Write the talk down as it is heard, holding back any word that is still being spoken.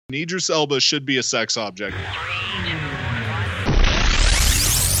Idris Elba should be a sex object.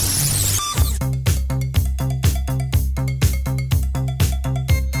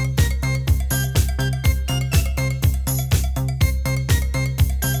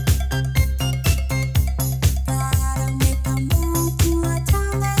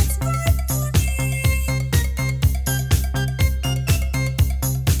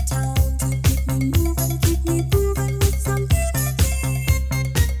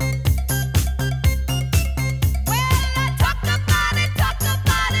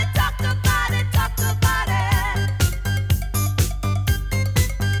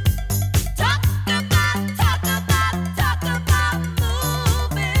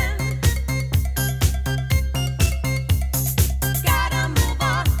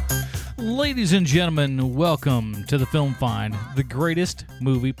 Ladies and gentlemen, welcome to the Film Find, the greatest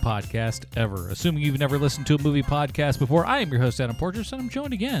movie podcast ever. Assuming you've never listened to a movie podcast before, I am your host, Adam Porteous, and I'm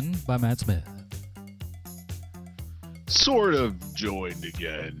joined again by Matt Smith. Sort of joined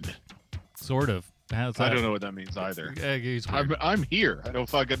again. Sort of. How's that? I don't know what that means either. He's I'm here. I don't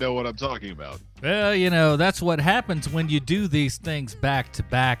fucking know what I'm talking about. Well, you know, that's what happens when you do these things back to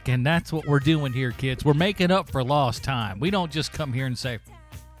back, and that's what we're doing here, kids. We're making up for lost time. We don't just come here and say,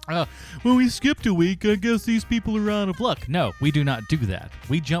 well, we skipped a week. I guess these people are out of luck. No, we do not do that.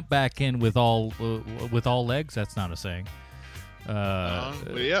 We jump back in with all legs. That's not a saying.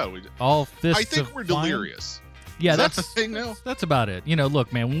 Yeah, all fists. I think we're delirious. Yeah, that's the thing now. That's about it. You know,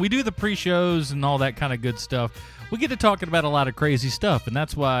 look, man, when we do the pre-shows and all that kind of good stuff, we get to talking about a lot of crazy stuff, and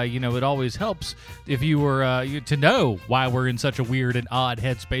that's why, you know, it always helps if you were to know why we're in such a weird and odd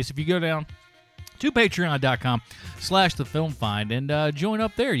headspace. If you go down to patreon.com/thefilmfind and join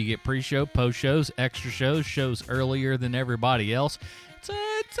up there. You get pre-show, post-shows, extra shows, shows earlier than everybody else. It's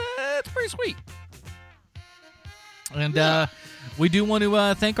pretty sweet. And we do want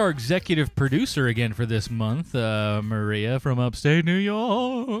to thank our executive producer again for this month, Maria from upstate New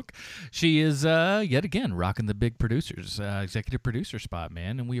York. She is, yet again, rocking the big producers, executive producer spot,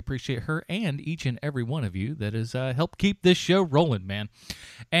 man. And we appreciate her and each and every one of you that has helped keep this show rolling, man.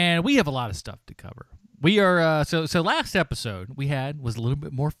 And we have a lot of stuff to cover. We are, so last episode we had was a little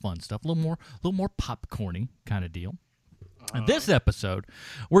bit more fun stuff, a little more popcorny kind of deal. And this episode,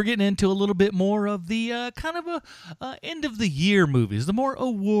 we're getting into a little bit more of the kind of end of the year movies, the more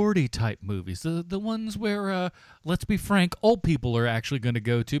awardy type movies, the ones where, let's be frank, old people are actually going to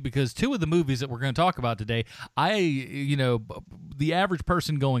go to, because two of the movies that we're going to talk about today, the average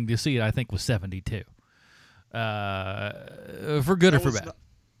person going to see it, I think, was 72. For good or for bad.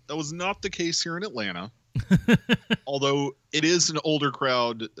 That was not the case here in Atlanta. Although it is an older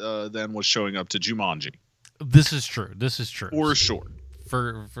crowd than was showing up to Jumanji. This is true. For sure.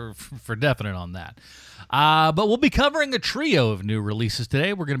 For definite on that. But we'll be covering a trio of new releases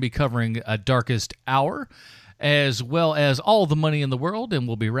today. We're going to be covering Darkest Hour, as well as All the Money in the World, and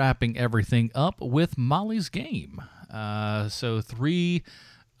we'll be wrapping everything up with Molly's Game. So three,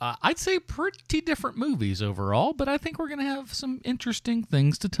 I'd say pretty different movies overall, but I think we're going to have some interesting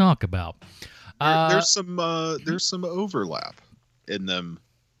things to talk about. There's some overlap in them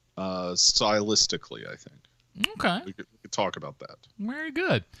stylistically, I think. Okay. We could talk about that. Very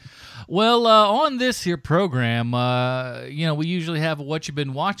good. Well, on this here program, we usually have a What You've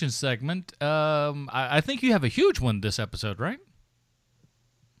Been Watching segment. I think you have a huge one this episode, right?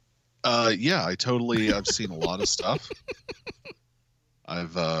 Yeah, I've seen a lot of stuff.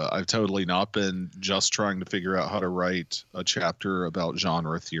 I've totally not been just trying to figure out how to write a chapter about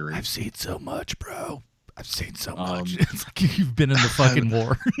genre theory. I've seen so much, bro. I've seen so much. It's like you've been in the fucking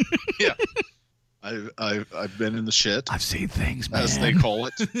war. Yeah. I've been in the shit. I've seen things, man, as they call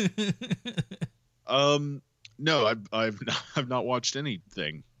it. No, I've not watched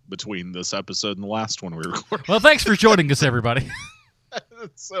anything between this episode and the last one we recorded. Well, thanks for joining us, everybody.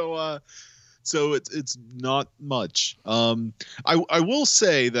 So it's not much. I will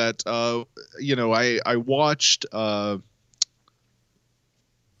say that I watched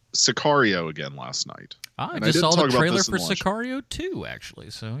Sicario again last night. I just saw the trailer for Sicario 2,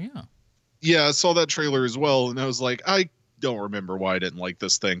 actually. So yeah. Yeah, I saw that trailer as well, and I was like, I don't remember why I didn't like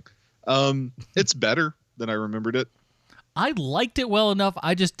this thing. It's better than I remembered it. I liked it well enough.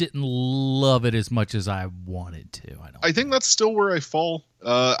 I just didn't love it as much as I wanted to. I think that's still where I fall.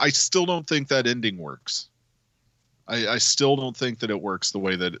 I still don't think that ending works. I still don't think that it works the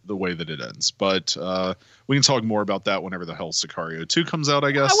way that it ends. But we can talk more about that whenever the hell Sicario 2 comes out,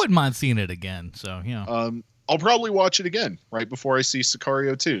 I guess. I wouldn't mind seeing it again. So yeah. I'll probably watch it again right before I see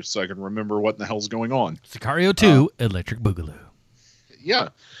Sicario 2, so I can remember what in the hell's going on. Sicario 2, Electric Boogaloo. Yeah,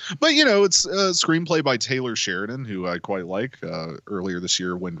 but it's a screenplay by Taylor Sheridan, who I quite like. Earlier this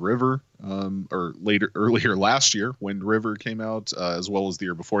year, Wind River, earlier last year, Wind River came out, as well as the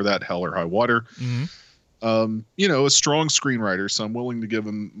year before that, Hell or High Water. Mm-hmm. A strong screenwriter, so I'm willing to give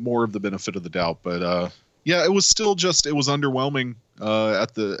him more of the benefit of the doubt. But yeah, it was still it was underwhelming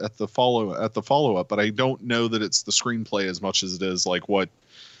at the follow up. But I don't know that it's the screenplay as much as it is like what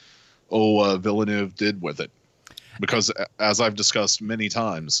Villeneuve did with it. Because as I've discussed many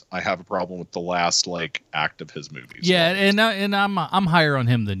times, I have a problem with the last act of his movies. Yeah, and I'm higher on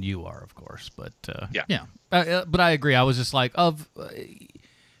him than you are, of course. But yeah. But I agree. I was just like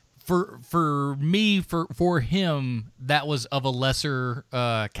for him, that was of a lesser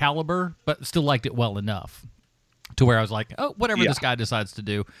caliber, but still liked it well enough to where I was like, oh, whatever this guy decides to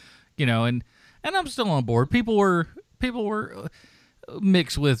do, and I'm still on board. People were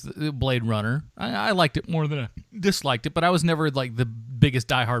mixed with Blade Runner. I liked it more than I disliked it, but I was never like the biggest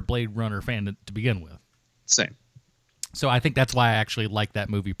diehard Blade Runner fan to begin with. Same. So I think that's why I actually like that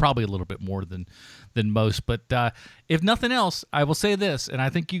movie probably a little bit more than most. But if nothing else, I will say this, and I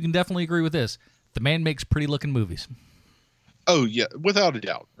think you can definitely agree with this: the man makes pretty looking movies. Oh yeah, without a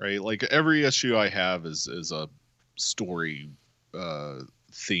doubt, right? Like every issue I have is a story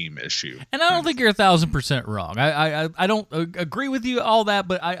theme issue, and I don't think you're 1,000% wrong. I don't agree with you all that,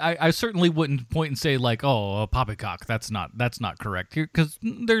 but I certainly wouldn't point and say like, oh, poppycock. That's not correct here, because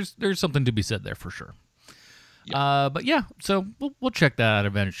there's something to be said there for sure. Yeah. But yeah, so we'll check that out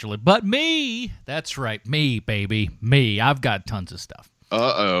eventually. But me, that's right, me baby, me. I've got tons of stuff.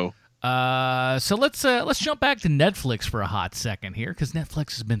 So let's jump back to Netflix for a hot second here, because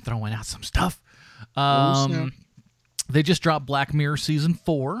Netflix has been throwing out some stuff. They just dropped Black Mirror Season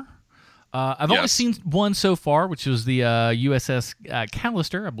 4. I've only seen one so far, which was the USS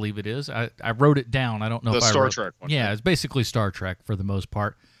Calister, I believe it is. I wrote it down. I don't know if I Star Trek one. Yeah, it's basically Star Trek for the most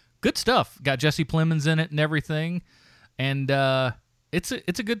part. Good stuff. Got Jesse Plemons in it and everything. And it's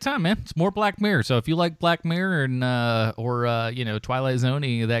a good time, man. It's more Black Mirror. So if you like Black Mirror and or Twilight Zone,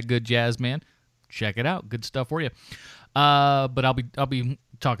 any of that good jazz, man, check it out. Good stuff for you. But I'll be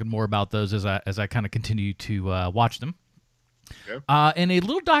talking more about those as I kind of continue to watch them. Okay. And a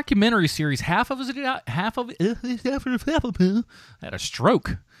little documentary series. Half of it had a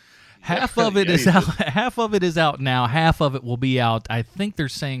stroke. Half of it is out. Half of it is out now. Half of it will be out. I think they're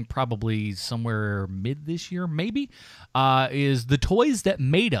saying probably somewhere mid this year, maybe. Is The Toys That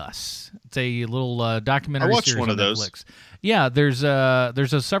Made Us? It's a little documentary series one on of those. Netflix. Yeah, there's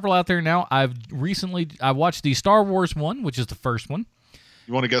several out there now. I watched the Star Wars one, which is the first one.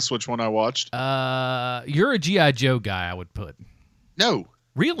 You want to guess which one I watched? You're a G.I. Joe guy, I would put. No.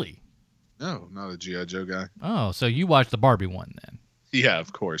 Really? No, not a G.I. Joe guy. Oh, so you watched the Barbie one then? Yeah,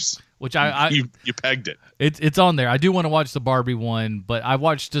 of course. Which you pegged it. It's on there. I do want to watch the Barbie one, but I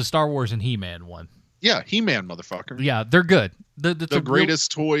watched the Star Wars and He-Man one. Yeah, He-Man, motherfucker. Yeah, they're good. The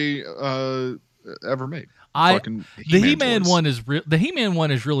greatest toy ever made. The He-Man one is the He-Man one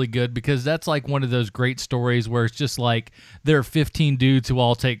is really good, because that's like one of those great stories where it's just like there are 15 dudes who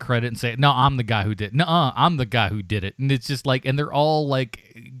all take credit and say, "No, I'm the guy who did it. No, I'm the guy who did it." And it's just like, and they're all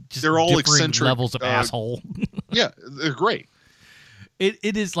eccentric levels of asshole. Yeah, they're great.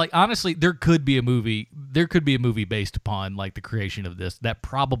 It is like, honestly, there could be a movie based upon like the creation of this that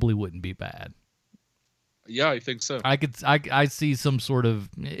probably wouldn't be bad. Yeah, I think so. I see some sort of,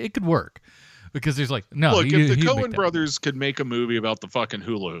 it could work, because there's like, no. Look, if the Coen brothers could make a movie about the fucking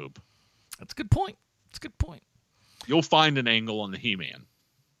hula hoop, that's a good point. You'll find an angle on the He-Man.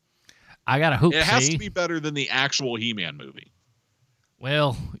 I got a hoop. It has to be better than the actual He-Man movie.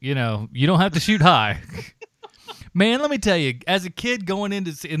 Well, you don't have to shoot high. Man, let me tell you, as a kid going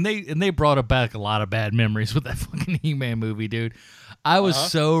into, and they brought back a lot of bad memories with that fucking He-Man movie, dude. I was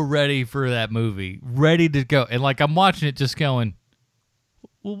so ready for that movie, ready to go, and like I'm watching it, just going,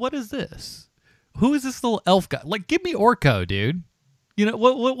 well, what is this? Who is this little elf guy? Like, give me Orko, dude.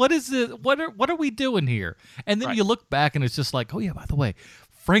 What is this? What are we doing here? And then you look back, and it's just like, oh yeah, by the way,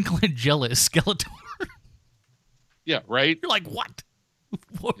 Franklin Jella is Skeletor. Yeah, right. You're like, what?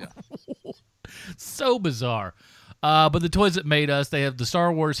 So bizarre. But the Toys That Made Us, they have the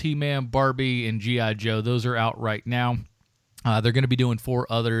Star Wars, He-Man, Barbie, and G.I. Joe. Those are out right now. They're going to be doing 4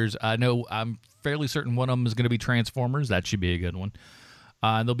 others. I know, I'm fairly certain one of them is going to be Transformers. That should be a good one.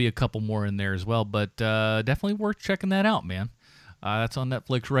 There'll be a couple more in there as well, but definitely worth checking that out, man. That's on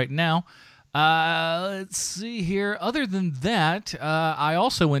Netflix right now. Let's see here. Other than that, I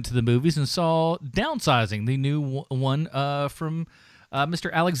also went to the movies and saw Downsizing, the new one from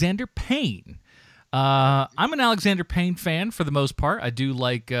Mr. Alexander Payne. I'm an Alexander Payne fan for the most part. I do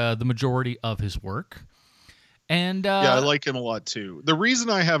like the majority of his work. And yeah, I like him a lot too. The reason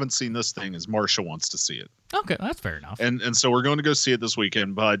I haven't seen this thing is Marsha wants to see it. Okay, that's fair enough. And so we're going to go see it this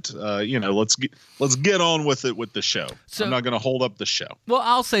weekend. But let's get on with it with the show. So, I'm not going to hold up the show. Well,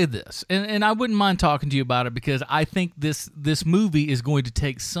 I'll say this, and I wouldn't mind talking to you about it because I think this movie is going to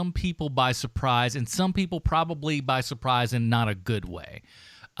take some people by surprise, and some people probably by surprise in not a good way.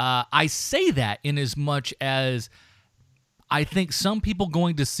 I say that in as much as I think some people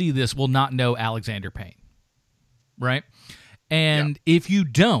going to see this will not know Alexander Payne, right? And if you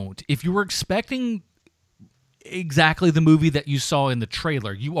were expecting exactly the movie that you saw in the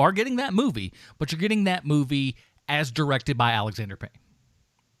trailer, you are getting that movie, but you're getting that movie as directed by Alexander Payne.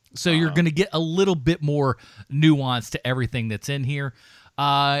 So you're going to get a little bit more nuance to everything that's in here.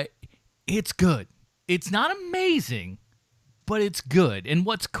 It's good. It's not amazing, but it's good. And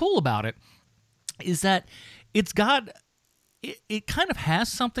what's cool about it is that it kind of has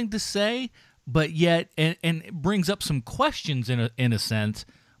something to say, but yet and it brings up some questions in a sense,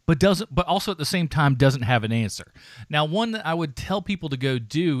 but also at the same time doesn't have an answer. Now, one that I would tell people to go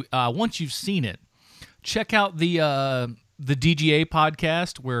do once you've seen it, check out the DGA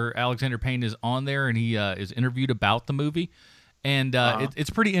podcast where Alexander Payne is on there and he is interviewed about the movie, and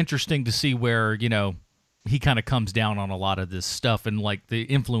it's pretty interesting to see where he kind of comes down on a lot of this stuff and like the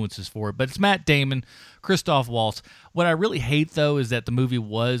influences for it. But it's Matt Damon, Christoph Waltz. What I really hate though is that the movie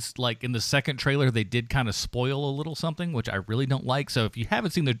was like in the second trailer they did kind of spoil a little something, which I really don't like. So if you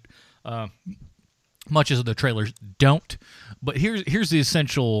haven't seen the much as the trailers, don't. But here's the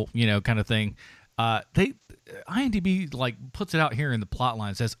essential kind of thing. IMDb like puts it out here in the plot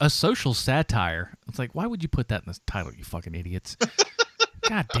line. It says a social satire. It's like, why would you put that in the title, you fucking idiots?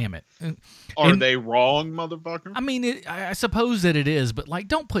 God damn it. Are they wrong, motherfucker? I mean, I suppose that it is, but like,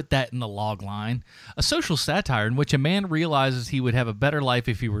 don't put that in the log line. A social satire in which a man realizes he would have a better life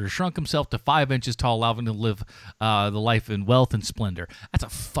if he were to shrunk himself to 5 inches tall, allowing him to live the life in wealth and splendor. That's a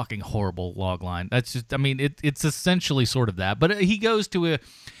fucking horrible log line. That's just, I mean, it's essentially sort of that. But he goes to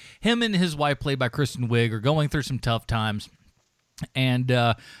him and his wife, played by Kristen Wiig, are going through some tough times. And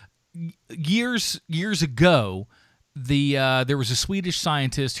years ago, there was a Swedish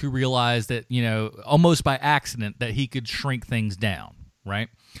scientist who realized that almost by accident that he could shrink things down, right?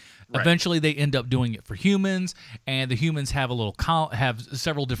 Eventually they end up doing it for humans, and the humans have have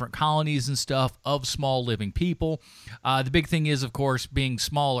several different colonies and stuff of small living people. The big thing is, of course, being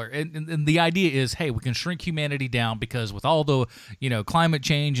smaller, and the idea is, hey, we can shrink humanity down because with all the climate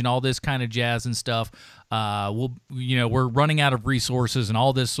change and all this kind of jazz and stuff, we're running out of resources and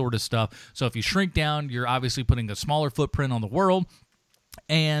all this sort of stuff. So if you shrink down, you're obviously putting a smaller footprint on the world,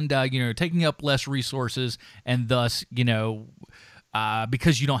 and taking up less resources, and thus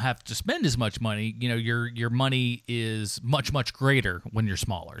because you don't have to spend as much money, your money is much, much greater when you're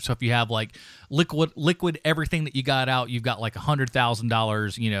smaller. So if you have like liquid everything that you got out, you've got like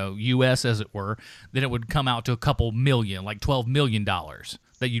 $100,000, US as it were, then it would come out to a couple million, like $12 million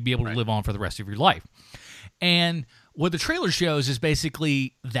that you'd be able to live on for the rest of your life. And what the trailer shows is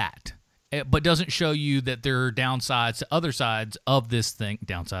basically that, but doesn't show you that there are downsides to other sides of this thing.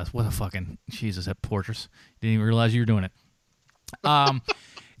 Downsides? What a fucking, Jesus, that portress. Didn't even realize you were doing it.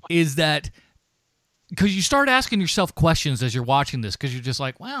 Is that because you start asking yourself questions as you're watching this, because you're just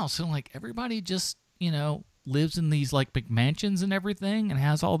like, wow, so like everybody just lives in these like big mansions and everything and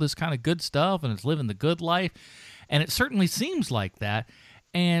has all this kind of good stuff and is living the good life, and it certainly seems like that.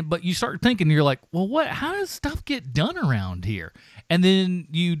 But you start thinking, you're like, well, how does stuff get done around here? And then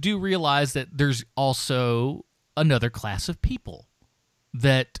you do realize that there's also another class of people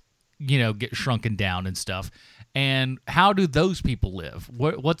that get shrunken down and stuff. And how do those people live?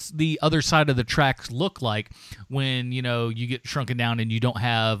 What's the other side of the tracks look like when, you get shrunken down and you don't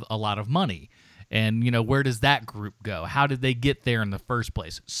have a lot of money? And, where does that group go? How did they get there in the first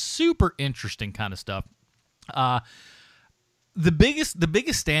place? Super interesting kind of stuff. The biggest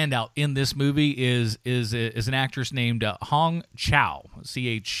standout in this movie is an actress named Hong Chow,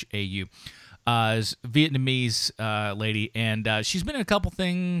 Chau. Is Vietnamese lady, and she's been in a couple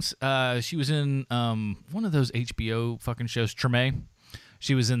things. She was in one of those HBO fucking shows, Treme.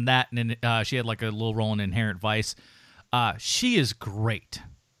 She was in that, and she had like a little role in Inherent Vice. She is great.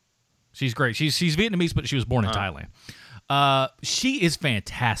 She's great. She's Vietnamese, but she was born in Thailand. She is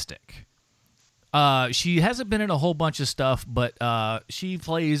fantastic. She hasn't been in a whole bunch of stuff, but she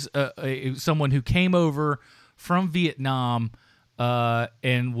plays someone who came over from Vietnam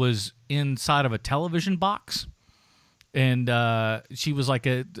and was inside of a television box, and she was like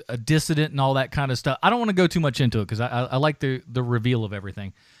a dissident and all that kind of stuff. I don't want to go too much into it because I like the reveal of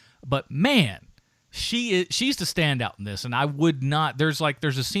everything, but man, she's the standout in this, and I would not. There's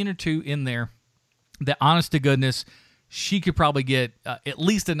a scene or two in there that honest to goodness, she could probably get at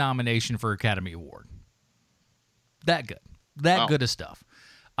least a nomination for Academy Award. That good. That good of stuff.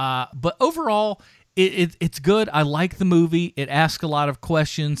 But overall, it's good. I like the movie. It asks a lot of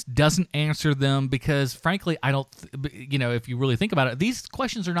questions, doesn't answer them because, frankly, I don't, if you really think about it, these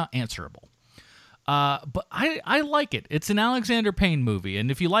questions are not answerable. But I like it. It's an Alexander Payne movie.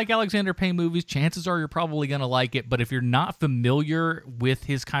 And if you like Alexander Payne movies, chances are you're probably going to like it. But if you're not familiar with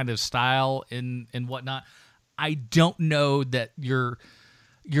his kind of style and whatnot, I don't know that your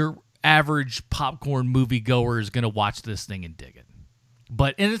average popcorn movie goer is going to watch this thing and dig it.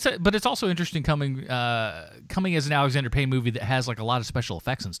 But it's also interesting coming as an Alexander Payne movie that has like a lot of special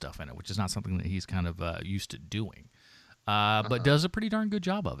effects and stuff in it, which is not something that he's kind of used to doing. But does a pretty darn good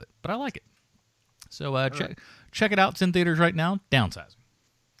job of it. But I like it. So check it out. It's in theaters right now. Downsizing.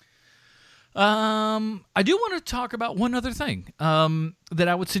 I do want to talk about one other thing that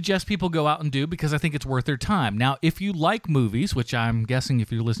I would suggest people go out and do because I think it's worth their time. Now, if you like movies, which I'm guessing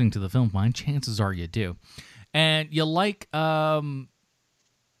if you're listening to the Film Find, chances are you do, and you like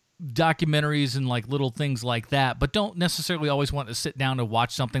documentaries and like little things like that, but don't necessarily always want to sit down and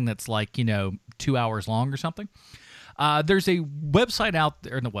watch something that's like 2 hours long or something. There's a website out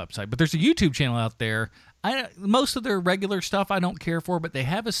there, but there's a YouTube channel out there. Most of their regular stuff I don't care for, but they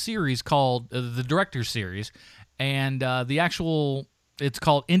have a series called the Director's Series, and it's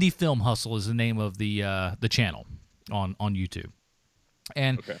called Indie Film Hustle is the name of the channel on YouTube.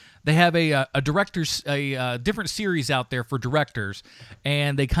 And they have a different series out there for directors,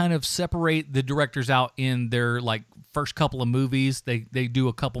 and they kind of separate the directors out in their like first couple of movies. They do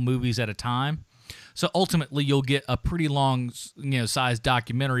a couple movies at a time. So ultimately, you'll get a pretty long, sized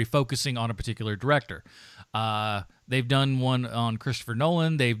documentary focusing on a particular director. They've done one on Christopher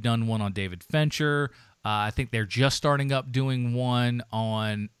Nolan. They've done one on David Fincher. I think they're just starting up doing one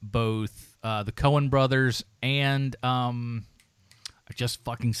on both the Coen brothers and I just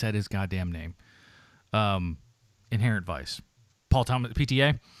fucking said his goddamn name. Inherent Vice. Paul Thomas,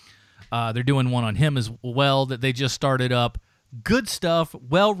 PTA. They're doing one on him as well that they just started up. Good stuff,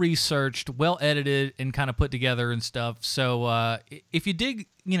 well-researched, well-edited, and kind of put together and stuff. So if you dig,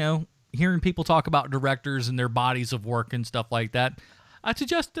 hearing people talk about directors and their bodies of work and stuff like that, I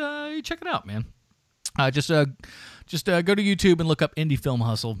suggest you check it out, man. Just go to YouTube and look up Indie Film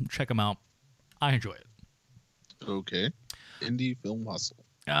Hustle. Check them out. I enjoy it. Okay. Indie Film Hustle.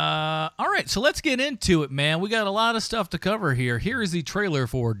 All right, so let's get into it, man. We got a lot of stuff to cover here. Here is the trailer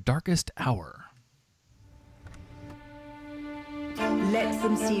for Darkest Hour. Let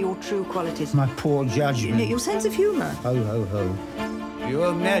them see your true qualities. My poor judgment. Your sense of humour. Ho, ho, ho.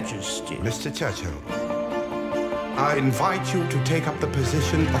 Your Majesty. Mr. Churchill, I invite you to take up the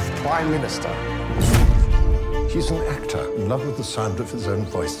position of Prime Minister. He's an actor in love with the sound of his own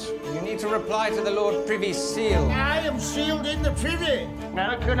voice. You need to reply to the Lord Privy's seal. I am sealed in the privy.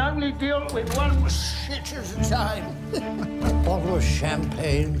 I can only deal with one shit at a time. A bottle of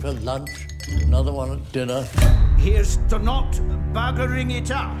champagne for lunch, another one at dinner. Here's to not buggering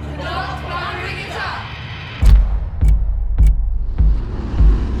it up. Not buggering it up.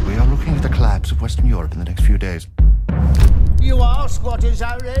 We are looking at the collapse of Western Europe in the next few days. You ask what is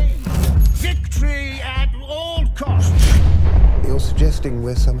our aim? Victory at all costs. You're suggesting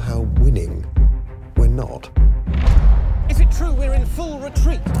we're somehow winning. We're not. Is it true we're in full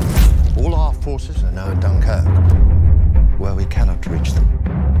retreat? All our forces are now at Dunkirk, where we cannot reach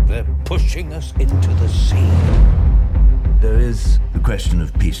them. They're pushing us into the sea. There is the question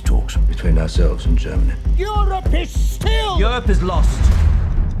of peace talks between ourselves and Germany. Europe is still... Europe is lost.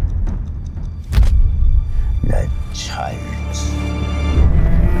 The child.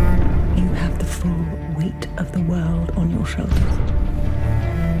 You have the full weight of the world on your shoulders.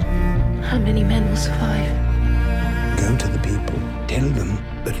 How many men will survive? Go to the people. Tell them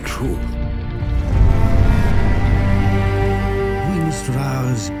the truth. We must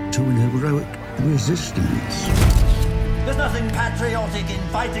rouse to an heroic resistance. There's nothing patriotic in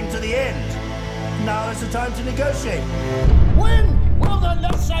fighting to the end. Now is the time to negotiate. When will the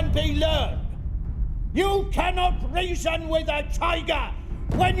lesson be learned? You cannot reason with a tiger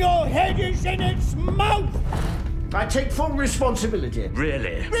when your head is in its mouth. I take full responsibility.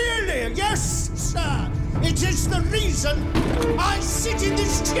 Really? Really? Yes, sir. It is the reason I sit in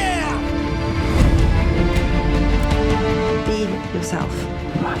this chair. Be yourself.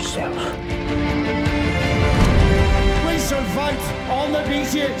 Myself. We shall fight on the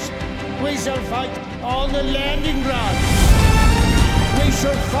beaches. We shall fight on the landing ground. We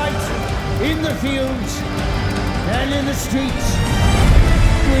shall fight in the fields and in the streets.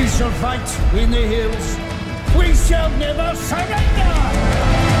 We shall fight in the hills. We shall never surrender!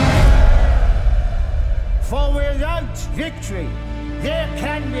 For without victory, there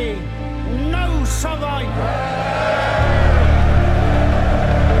can be no survivor.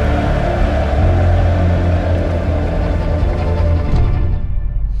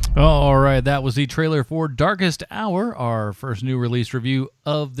 All right, that was the trailer for Darkest Hour, our first new release review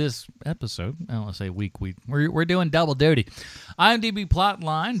of this episode. I don't want to say week. We're doing double duty. IMDb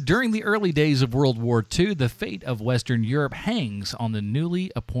plotline: during the early days of World War II, the fate of Western Europe hangs on the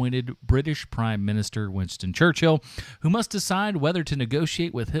newly appointed British Prime Minister Winston Churchill, who must decide whether to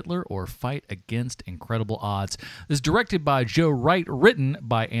negotiate with Hitler or fight against incredible odds. This is directed by Joe Wright, written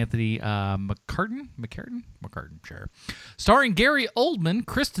by Anthony McCartan, sure. Starring Gary Oldman,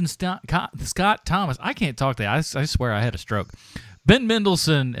 Kristen Scott Thomas. I can't talk today. I swear I had a stroke. Ben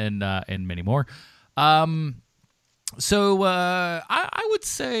Mendelsohn and many more. So I would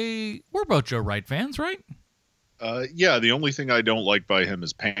say we're both Joe Wright fans, right? Yeah. The only thing I don't like by him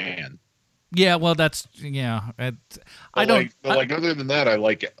is Pan. Yeah. Well, that's other than that, I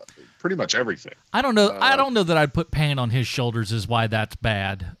like pretty much everything. I don't know. I don't know that I'd put Pan on his shoulders is why that's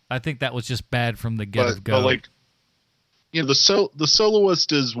bad. I think that was just bad from the get-go. But like, the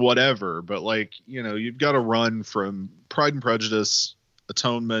soloist is whatever, but like, you've got to run from Pride and Prejudice,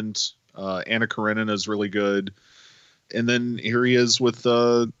 Atonement, Anna Karenina is really good, and then here he is with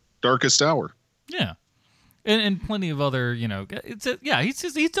Darkest Hour. Yeah, and plenty of other,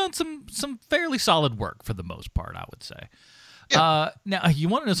 he's done some fairly solid work for the most part, I would say. Yeah. Now, you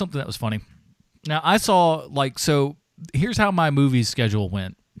want to know something that was funny? Now, I saw, here's how my movie schedule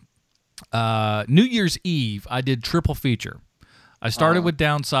went. New Year's Eve, I did triple feature. I started with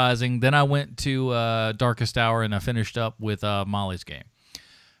Downsizing, then I went to Darkest Hour, and I finished up with Molly's Game.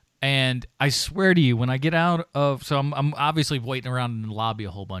 And I swear to you, when I get out of... So I'm obviously waiting around in the lobby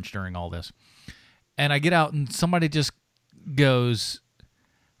a whole bunch during all this. And I get out, and somebody just goes...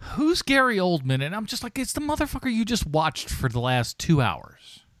 Who's Gary Oldman? And I'm just like, it's the motherfucker you just watched for the last 2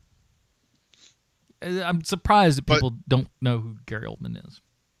 hours. I'm surprised that people don't know who Gary Oldman is.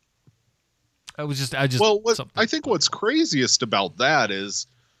 I think what's craziest about that is,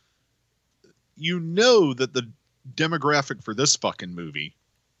 that the demographic for this fucking movie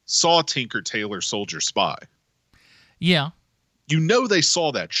saw Tinker Tailor Soldier Spy. Yeah. They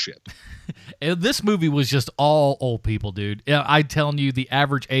saw that shit. This movie was just all old people, dude. I'm telling you, the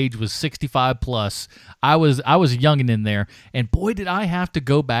average age was 65 plus. I was a youngin' in there, and boy, did I have to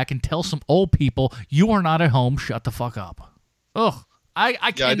go back and tell some old people, you are not at home, shut the fuck up. Ugh.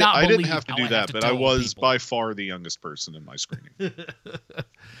 I cannot believe I didn't have to do that, but I was by far the youngest person in my screening.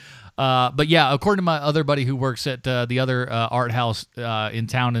 But yeah, according to my other buddy who works at the other art house in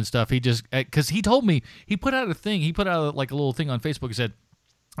town and stuff, he just, because he told me, he put out a little thing on Facebook. He said,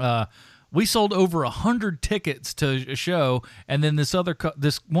 we sold over 100 tickets to a show, and then this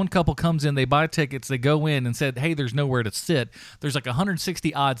one couple comes in, they buy tickets, they go in and said, hey, there's nowhere to sit. There's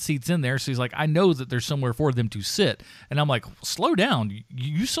 160 odd seats in there. So he's like, I know that there's somewhere for them to sit. And I'm like, slow down.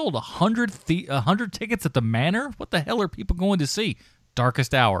 You sold 100 tickets at the Manor? What the hell are people going to see?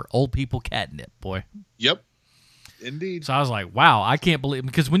 Darkest Hour, old people catnip, boy. Yep. Indeed. So I was like, wow, I can't believe,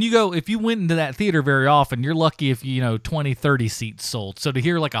 because if you went into that theater very often, you're lucky if 20, 30 seats sold. So to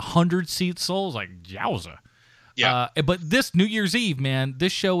hear 100 seats sold, like, yowza. Yeah. But this New Year's Eve, man,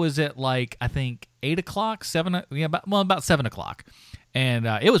 this show is at I think 8 o'clock, 7, about 7 o'clock. And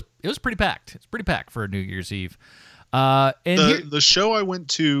it was pretty packed. It's pretty packed for a New Year's Eve. The show I went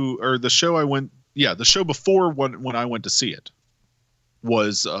to, or the show before when I went to see it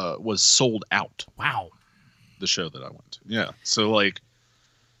was sold out. Wow. The show that I went to. Yeah. So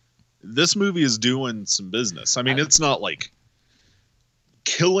this movie is doing some business. I mean, it's not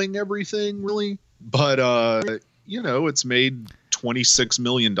killing everything really, but it's made $26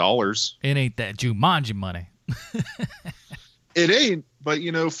 million. It ain't that Jumanji money. It ain't, but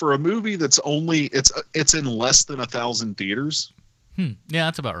for a movie that's only it's in less than 1,000 theaters. Yeah,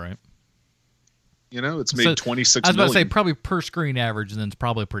 that's about right. It's made 26 million. I was about to say probably per screen average, and then it's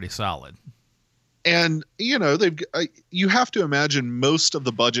probably pretty solid. And you have to imagine most of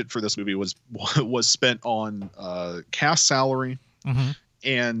the budget for this movie was spent on cast salary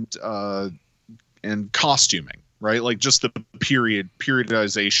and costuming, right? Just the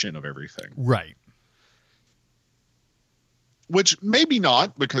periodization of everything, right? Which maybe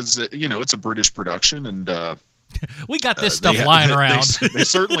not, because it's a British production, and we got this stuff lying around. They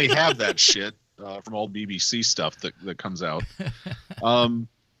certainly have that shit from old BBC stuff that comes out.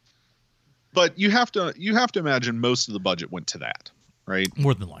 But you have to imagine most of the budget went to that, right?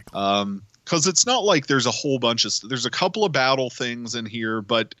 More than likely. Because it's not like there's a whole bunch of there's a couple of battle things in here,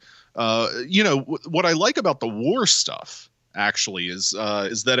 but what I like about the war stuff actually is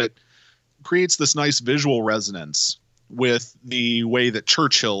that creates this nice visual resonance with the way that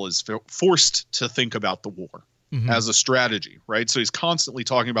Churchill is forced to think about the war as a strategy, right? So he's constantly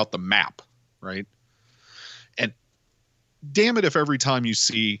talking about the map, right? And damn it, if every time you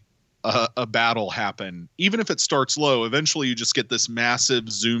see a battle happen, even if it starts low, eventually you just get this massive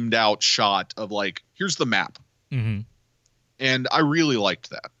zoomed out shot of like, here's the map. And I really liked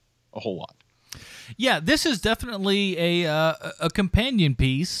that a whole lot. Yeah, this is definitely a companion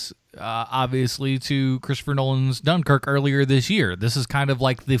piece, obviously, to Christopher Nolan's Dunkirk earlier this year. This is kind of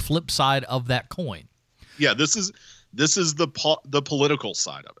like the flip side of that coin. Yeah, this is the political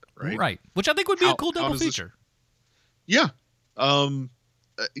side of it, right? Right, which I think would be a cool double feature. Yeah.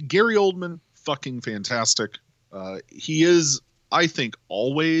 Gary Oldman, fucking fantastic. He is, I think,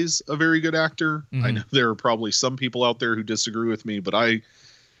 always a very good actor. I know there are probably some people out there who disagree with me, but I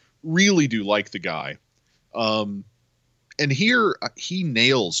really do like the guy. And here he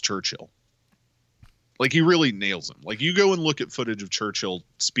nails Churchill. Like, he really nails him. Like, you go and look at footage of Churchill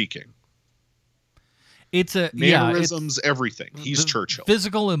speaking. It's a mannerisms, everything. He's Churchill.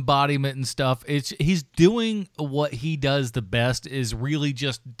 Physical embodiment and stuff. He's doing what he does the best, is really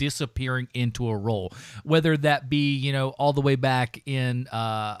just disappearing into a role. Whether that be, all the way back in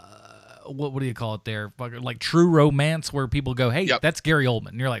what do you call it there? Like True Romance, where people go, "Hey, that's Gary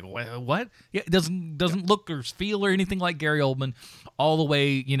Oldman." And you're like, "What?" Yeah, it doesn't look or feel or anything like Gary Oldman. All the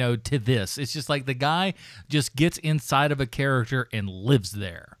way, to this. It's just like the guy just gets inside of a character and lives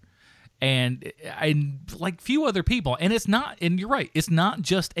there. And like few other people, and it's not, and you're right, it's not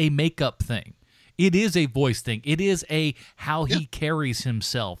just a makeup thing. It is a voice thing. It is a how he carries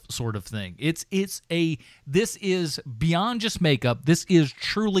himself sort of thing. This is beyond just makeup. This is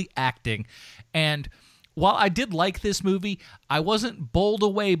truly acting. And while I did like this movie, I wasn't bowled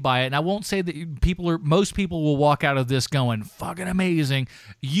away by it. And I won't say that most people will walk out of this going, fucking amazing.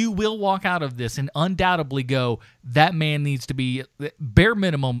 You will walk out of this and undoubtedly go, that man needs to be bare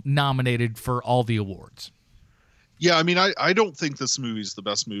minimum nominated for all the awards. Yeah, I mean, I don't think this movie is the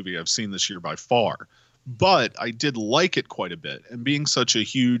best movie I've seen this year by far, but I did like it quite a bit. And being such a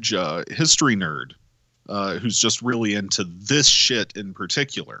huge history nerd who's just really into this shit in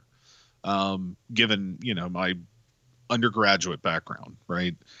particular, given, my undergraduate background,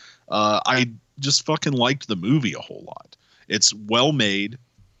 right? I just fucking liked the movie a whole lot. It's well made.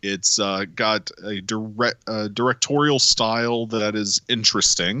 It's got a directorial style that is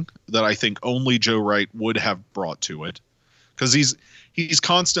interesting, that I think only Joe Wright would have brought to it, because he's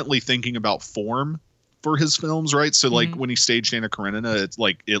constantly thinking about form for his films, right? So like when he staged Anna Karenina, it's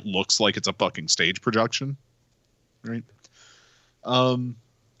like it looks like it's a fucking stage production, right?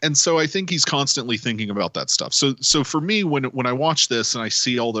 And so I think he's constantly thinking about that stuff. So for me, when I watch this and I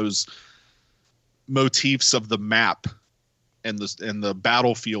see all those motifs of the map and the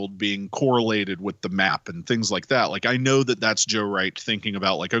battlefield being correlated with the map and things like that, like I know that that's Joe Wright thinking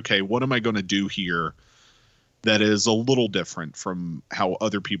about like, okay, what am I going to do here that is a little different from how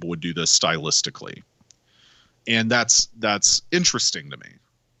other people would do this stylistically? And that's interesting to me.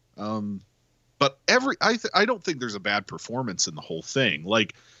 But I don't think there's a bad performance in the whole thing.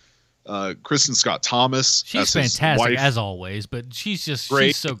 Like Kristen Scott Thomas, she's fantastic as always, but she's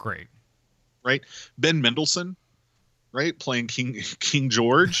so great. Right? Ben Mendelsohn, right, playing King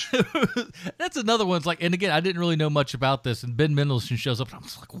George. That's another one. It's like, and again, I didn't really know much about this, and Ben Mendelsohn shows up, and I'm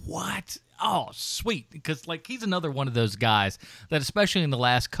just like, what? Oh, sweet, because like he's another one of those guys that, especially in the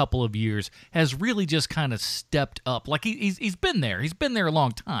last couple of years, has really just kind of stepped up. Like he's been there. He's been there a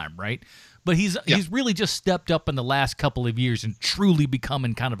long time, right? But he's really just stepped up in the last couple of years and truly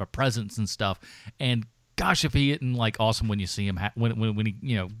becoming kind of a presence and stuff. And gosh, if he isn't like awesome when you see him when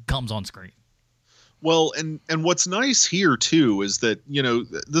he comes on screen. Well, and what's nice here too is that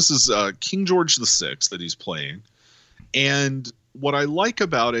this is King George VI that he's playing, and what I like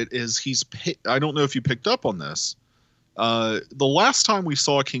about it is I don't know if you picked up on this. The last time we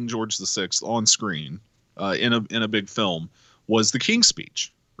saw King George VI on screen in a big film was the King's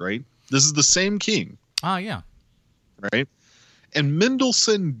Speech, right? This is the same king. Ah, yeah. Right? And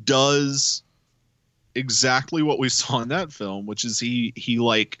Mendelsohn does exactly what we saw in that film, which is he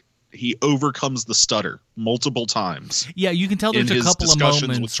overcomes the stutter multiple times. Yeah, you can tell there's a couple of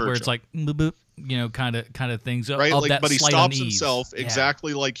moments where it's like, kind of things. Right? Of like, that but he slight stops unease. himself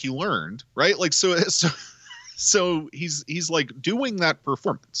exactly like he learned, right? Like, so he's like doing that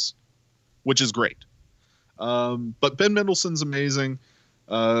performance, which is great. But Ben Mendelsohn's amazing.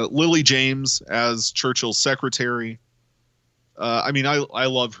 Lily James as Churchill's secretary. I mean, I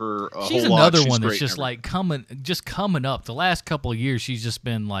love her a she's whole lot. Another one that's just like coming up. The last couple of years, she's just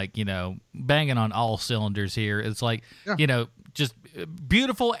been like, banging on all cylinders here. It's like, just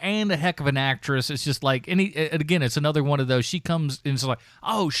beautiful and a heck of an actress. It's just like again, it's another one of those. She comes and it's like,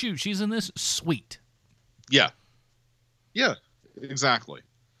 oh shoot, she's in this. Sweet. Yeah, exactly.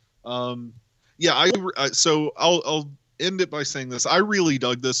 So I'll end it by saying this. I really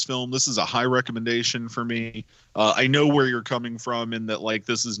dug this film. This is a high recommendation for me. I know where you're coming from in that, like,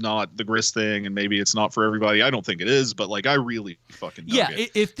 this is not the Grist thing and maybe it's not for everybody. I don't think it is, but like, I really fucking dug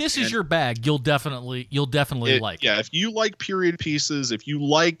it. If this is your bag, you'll definitely like it. Yeah, if you like period pieces, if you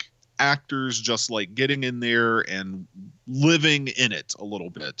like actors just like getting in there and living in it a little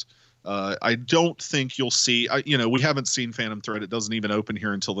bit, I don't think you'll see. We haven't seen Phantom Thread. It doesn't even open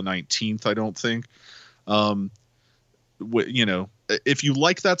here until the 19th, I don't think. If you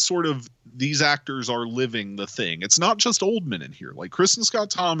like that sort of, these actors are living the thing. It's not just old men in here. Like Kristen Scott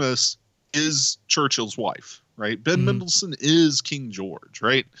Thomas is Churchill's wife, right? Ben Mendelsohn is King George,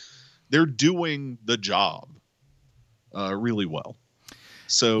 right? They're doing the job really well.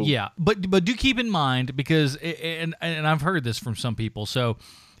 So yeah, but do keep in mind, because and I've heard this from some people. So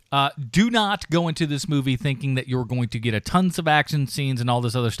do not go into this movie thinking that you're going to get a tons of action scenes and all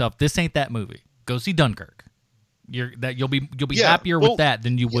this other stuff. This ain't that movie. Go see Dunkirk. You'll be happier with that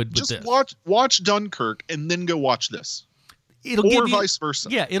than you would with just this. Watch Dunkirk and then go watch this. Or vice versa.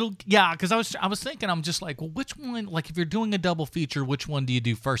 Yeah, because I was thinking, I'm just like, well, which one? Like, if you're doing a double feature, which one do you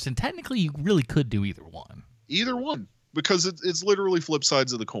do first? And technically, you really could do either one. Either one, because it's literally flip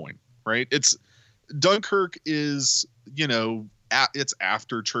sides of the coin, right? It's Dunkirk is it's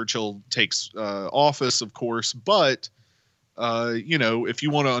after Churchill takes office, of course, but if you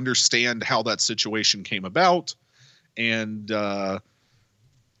want to understand how that situation came about. And deal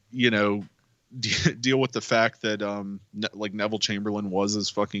with the fact that Neville Chamberlain was as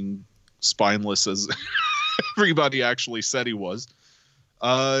fucking spineless as everybody actually said he was.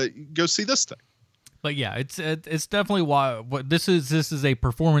 Go see this thing. But yeah, it's definitely why this is a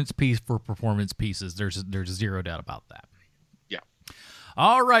performance piece for performance pieces. There's zero doubt about that. Yeah.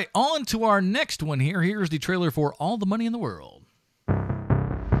 All right, on to our next one here. Here's the trailer for All the Money in the World.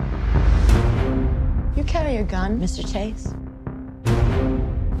 You carry a gun, Mr. Chase?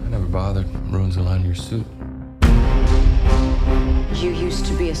 I never bothered. Ruins the line of your suit. You used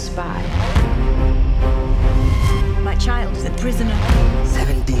to be a spy. My child is a prisoner.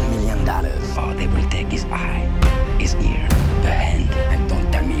 $17 million. All they will take is eye, his ear, the hand, and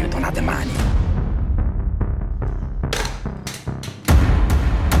don't tell me you don't have the money.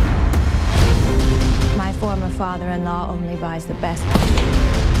 My former father-in-law only buys the best.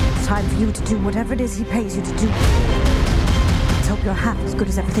 It's time for you to do whatever it is he pays you to do. Let's hope you're half as good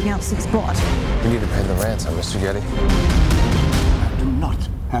as everything else he's bought. We need to pay the ransom, Mr. Getty. I do not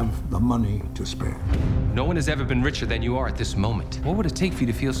have the money to spare. No one has ever been richer than you are at this moment. What would it take for you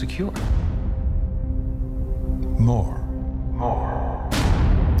to feel secure? More.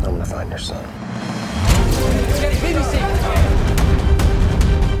 I'm gonna find your son.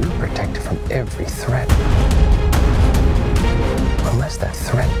 You're protected from every threat. Unless that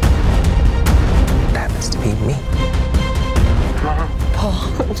threat happens to be me. Paul,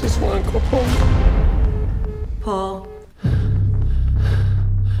 I just want to go home. Paul.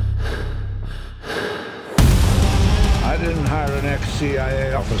 I didn't hire an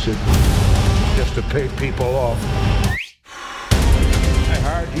ex-CIA officer just to pay people off. I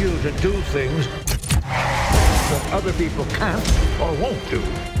hired you to do things that other people can't or won't do.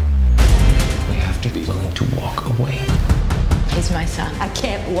 We have to be willing to walk away. He's my son. I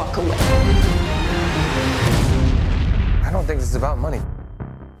can't walk away. I don't think this is about money.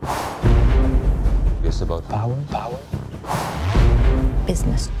 It's about power.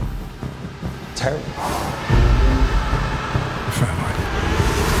 Business. Terrible.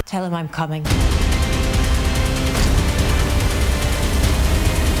 Family. Tell him I'm coming.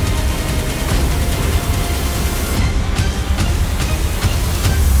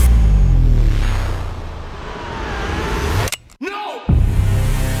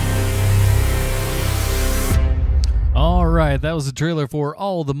 All right, that was the trailer for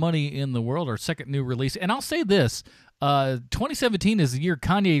All the Money in the World, our second new release. And I'll say this, 2017 is the year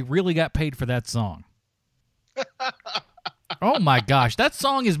Kanye really got paid for that song. Oh my gosh, that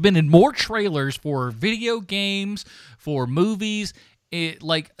song has been in more trailers for video games, for movies. And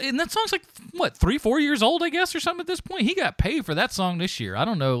that song's like, what, 3-4 years old, I guess, or something at this point? He got paid for that song this year. I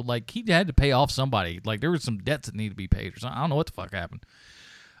don't know, he had to pay off somebody. There was some debts that needed to be paid or something. I don't know what the fuck happened.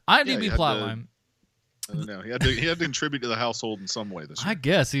 IMDb plotline. I don't know. He had to contribute to the household in some way this year. I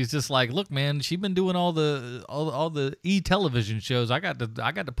guess he's just like, look, man, she's been doing all the e-television shows. I got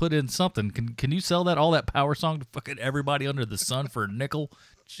to put in something. Can you sell all that power song to fucking everybody under the sun for a nickel?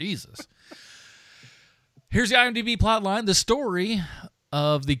 Jesus. Here's the IMDb plotline. The story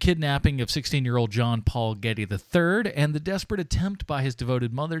of the kidnapping of 16-year-old John Paul Getty III and the desperate attempt by his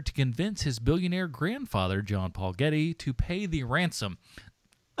devoted mother to convince his billionaire grandfather, John Paul Getty, to pay the ransom.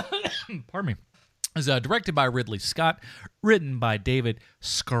 Pardon me. Is directed by Ridley Scott, written by David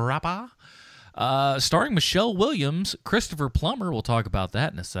Scarapa, starring Michelle Williams, Christopher Plummer, we'll talk about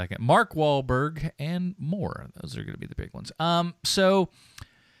that in a second, Mark Wahlberg, and more. Those are going to be the big ones. So,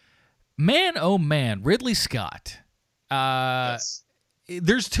 man, oh man, Ridley Scott. Yes.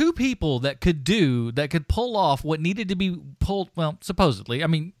 There's two people that could pull off what needed to be pulled. Well, supposedly. I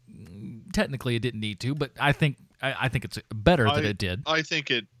mean, technically it didn't need to, but I think it's better that it did. I think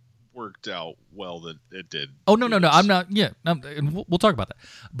it worked out well that it did. Oh no, I'm not. Yeah, we'll talk about that.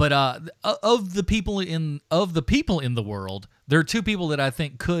 But of the people in the world, there are two people that I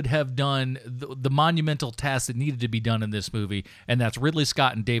think could have done the monumental task that needed to be done in this movie, and that's Ridley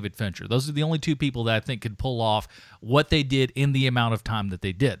Scott and David Fincher. Those are the only two people that I think could pull off what they did in the amount of time that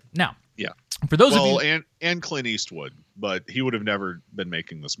they did. Now, yeah, for those of you, and Clint Eastwood, but he would have never been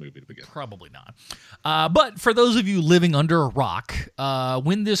making this movie to begin with. Probably not. But for those of you living under a rock,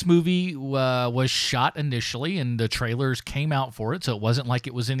 when this movie was shot initially and the trailers came out for it, so it wasn't like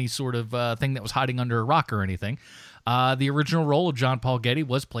it was any sort of thing that was hiding under a rock or anything, the original role of John Paul Getty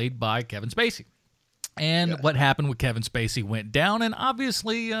was played by Kevin Spacey. And what happened with Kevin Spacey went down, and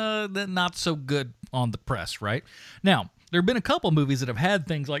obviously not so good on the press, right? Now, there have been a couple movies that have had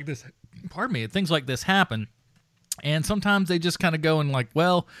things like this, things like this happen, and sometimes they just kind of go and like,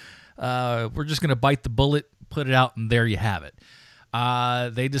 well, we're just going to bite the bullet, put it out, and there you have it.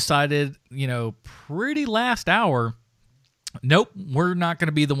 They decided, pretty last hour, nope, we're not going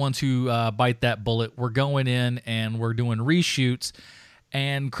to be the ones who bite that bullet. We're going in and we're doing reshoots.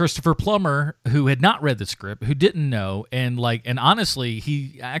 And Christopher Plummer, who had not read the script, who didn't know, and honestly,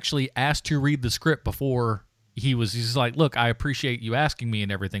 he actually asked to read the script before he's like, look, I appreciate you asking me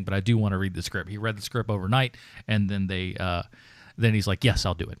and everything, but I do want to read the script. He read the script overnight, and then then he's like, yes,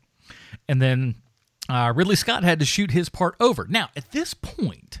 I'll do it. And then Ridley Scott had to shoot his part over. Now, at this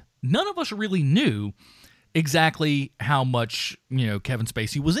point, none of us really knew exactly how much Kevin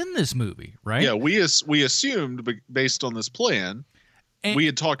Spacey was in this movie, right? Yeah, we assumed based on this plan. And we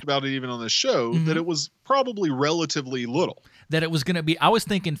had talked about it even on the show, that it was probably relatively little. That it was going to be, I was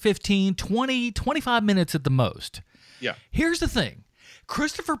thinking 15, 20, 25 minutes at the most. Yeah. Here's the thing.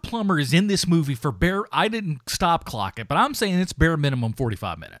 Christopher Plummer is in this movie for I didn't stop clock it, but I'm saying it's bare minimum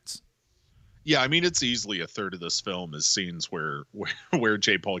 45 minutes. Yeah, I mean, it's easily a third of this film is scenes where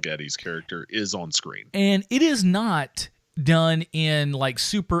J. Paul Getty's character is on screen. And it is not done in like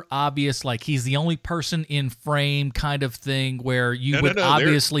super obvious, like he's the only person in frame kind of thing where you would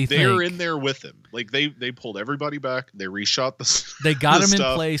obviously think they're in there with him. Like they pulled everybody back. They reshot this. They got him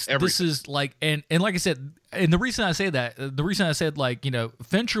in place. Everything. This is like, and like I said, and the reason I said like,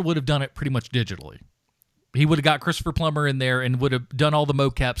 Fincher would have done it pretty much digitally. He would have got Christopher Plummer in there and would have done all the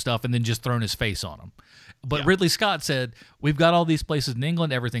mocap stuff and then just thrown his face on him. But Ridley Scott said, we've got all these places in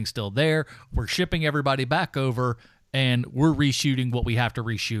England. Everything's still there. We're shipping everybody back over. And we're reshooting what we have to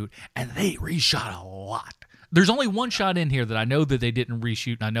reshoot. And they reshot a lot. There's only one shot in here that I know that they didn't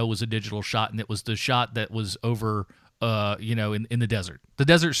reshoot, and I know it was a digital shot, and it was the shot that was over, in the desert. The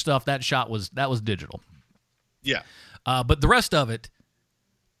desert stuff, that was digital. Yeah. But the rest of it,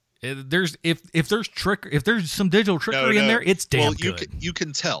 if there's some digital trickery in there, it's damn good. You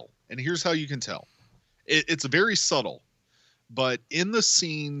can tell, and here's how you can tell. It's very subtle. But in the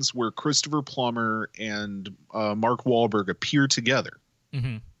scenes where Christopher Plummer and Mark Wahlberg appear together,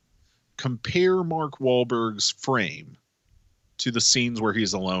 compare Mark Wahlberg's frame to the scenes where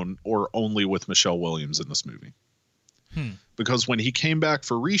he's alone or only with Michelle Williams in this movie. Because when he came back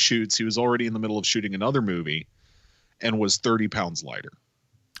for reshoots, he was already in the middle of shooting another movie and was 30 pounds lighter.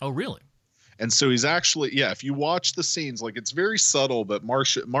 Oh, really? And so he's actually, if you watch the scenes, like it's very subtle, but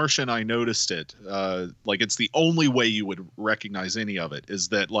Marcia and I noticed it. Like it's the only way you would recognize any of it is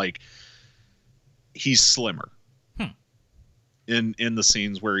that like he's slimmer in the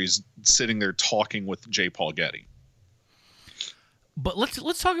scenes where he's sitting there talking with J. Paul Getty. But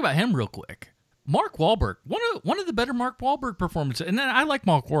let's talk about him real quick. Mark Wahlberg, one of the better Mark Wahlberg performances, and I like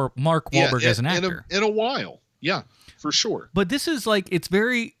Mark Wahlberg as an actor. In a while, yeah. For sure. But this is like, it's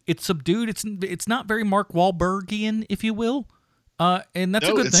subdued. It's not very Mark Wahlbergian, if you will. And that's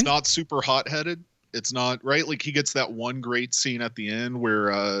a good thing. It's not super hot-headed. It's not, right? Like he gets that one great scene at the end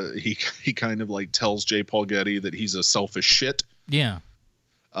where he kind of like tells J. Paul Getty that he's a selfish shit. Yeah.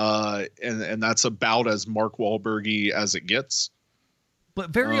 And that's about as Mark Wahlberg-y as it gets. But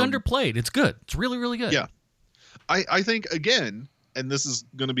very underplayed. It's good. It's really, really good. Yeah. I think, again, and this is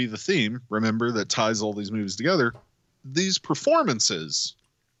going to be the theme, remember, that ties all these movies together, these performances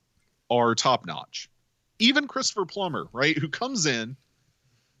are top-notch. Even Christopher Plummer, right, who comes in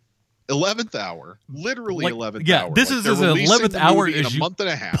 11th hour, literally 11th hour. Yeah, this is as 11th hour as a month and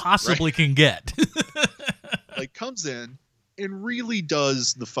a half, possibly can get. Like, comes in and really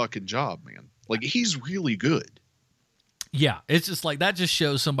does the fucking job, man. Like, he's really good. Yeah, it's just like that just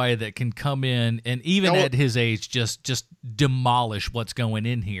shows somebody that can come in and even at his age just demolish what's going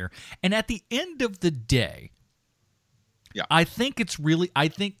in here. And at the end of the day, I think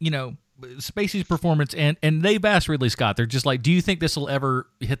Spacey's performance, and they've asked Ridley Scott, they're just like, do you think this will ever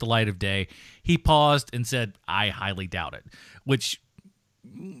hit the light of day? He paused and said, I highly doubt it, which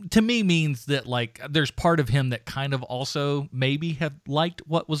to me means that, like, there's part of him that kind of also maybe have liked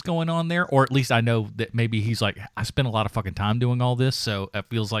what was going on there, or at least I know that maybe he's like, I spent a lot of fucking time doing all this, so it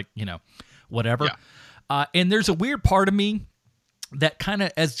feels like, whatever. Yeah. And there's a weird part of me that kind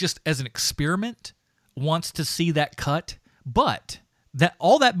of, as an experiment, wants to see that cut, but that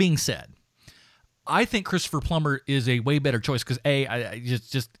all that being said, I think Christopher Plummer is a way better choice because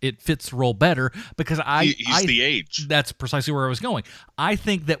it fits the role better because he's the age. That's precisely where I was going. I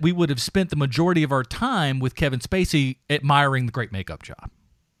think that we would have spent the majority of our time with Kevin Spacey admiring the great makeup job.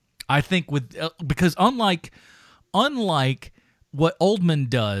 I think because unlike what Oldman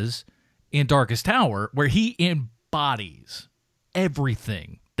does in Darkest Tower, where he embodies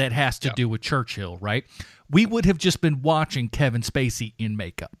everything that has to do with Churchill, right? We would have just been watching Kevin Spacey in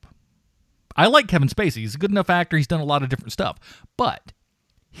makeup. I like Kevin Spacey. He's a good enough actor. He's done a lot of different stuff. But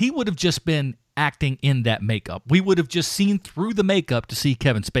he would have just been acting in that makeup. We would have just seen through the makeup to see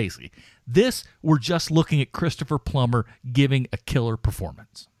Kevin Spacey. This, we're just looking at Christopher Plummer giving a killer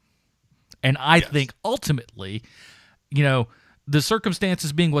performance. And I think ultimately, the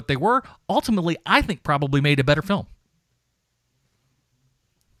circumstances being what they were, ultimately, I think probably made a better film.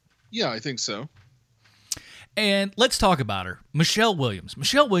 Yeah, I think so. And let's talk about her. Michelle Williams.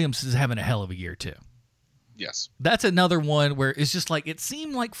 Michelle Williams is having a hell of a year, too. Yes. That's another one where it's just like, it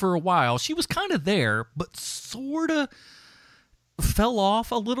seemed like for a while, she was kind of there, but sort of fell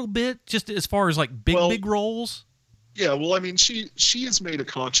off a little bit, just as far as like big roles. Yeah, well, I mean, she has made a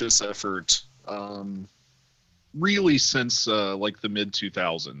conscious effort really since like the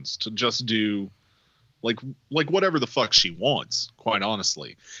mid-2000s to just do like whatever the fuck she wants, quite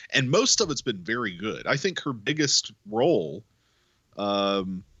honestly. And most of it's been very good. I think her biggest role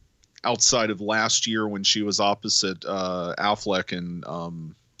outside of last year when she was opposite Affleck in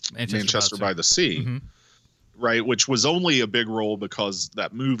Manchester by the Sea, mm-hmm. right, which was only a big role because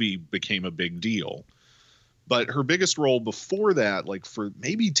that movie became a big deal. But her biggest role before that, like for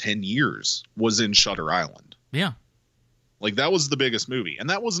maybe 10 years, was in Shutter Island. Yeah. Like that was the biggest movie, and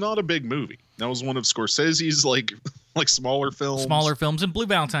that was not a big movie. That was one of Scorsese's like smaller films. And Blue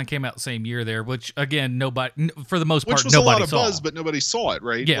Valentine came out the same year there, which again, nobody, for the most part, which was nobody a lot of saw. Buzz, but nobody saw it,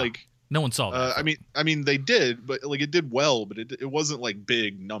 right? Yeah, like no one saw that. I mean, they did, but like it did well, but it wasn't like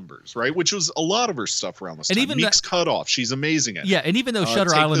big numbers, right? Which was a lot of her stuff around this time. Even Meek's Cutoff, she's amazing at. Yeah, and even though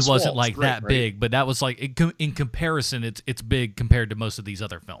Shutter Island wasn't like great, that big, but that was like in comparison, it's big compared to most of these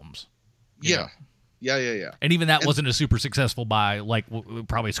other films. Yeah. Yeah. And even that wasn't a super successful by like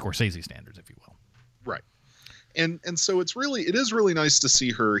probably Scorsese standards, if you will. Right. And so it is really nice to see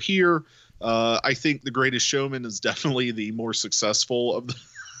her here. I think The Greatest Showman is definitely the more successful of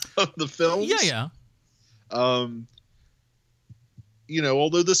the films. Yeah. Although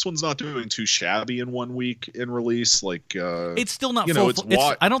this one's not doing too shabby in 1 week in release, like it's still not full.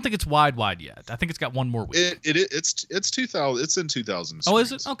 I don't think it's wide yet. I think it's got one more week. It's 2000. It's in 2000. Oh,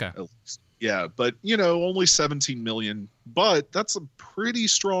 is it? Okay. Yeah, but only 17 million. But that's a pretty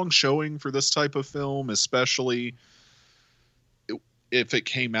strong showing for this type of film, especially if it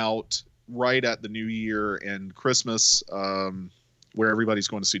came out right at the New Year and Christmas, where everybody's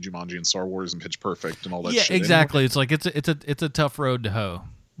going to see Jumanji and Star Wars and Pitch Perfect and all that. Yeah, shit exactly. anyway. It's like it's a tough road to hoe.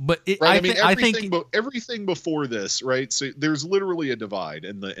 But I think everything before this, right? So there's literally a divide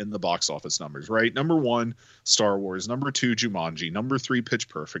in the box office numbers, right? Number 1, Star Wars. Number 2, Jumanji. Number 3, Pitch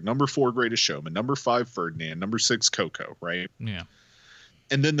Perfect. Number 4, Greatest Showman. Number 5, Ferdinand. Number 6, Coco, right? Yeah.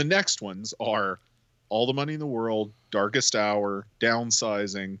 And then the next ones are All the Money in the World, Darkest Hour,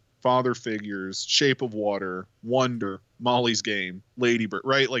 Downsizing, Father Figures, Shape of Water, Wonder, Molly's Game, Lady Bird,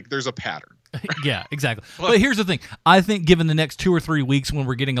 right? Like there's a pattern. Yeah, exactly. But here's the thing. I think given the next 2 or 3 weeks when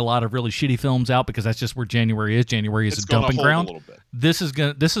we're getting a lot of really shitty films out, because that's just where January is. January is a dumping ground. This is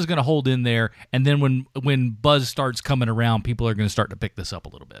gonna hold in there, and then when buzz starts coming around, people are gonna start to pick this up a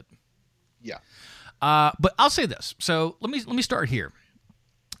little bit. Yeah. But I'll say this. So let me start here.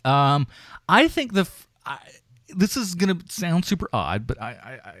 I think this is going to sound super odd, but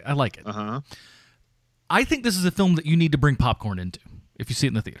I like it. Uh-huh. I think this is a film that you need to bring popcorn into if you see it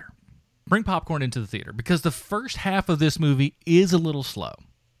in the theater. Bring popcorn into the theater because the first half of this movie is a little slow.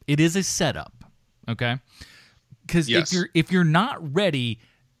 It is a setup, okay? Because if you're not ready,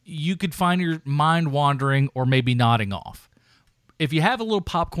 you could find your mind wandering or maybe nodding off. If you have a little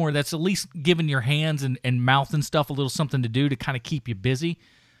popcorn, that's at least giving your hands and mouth and stuff a little something to do to kind of keep you busy.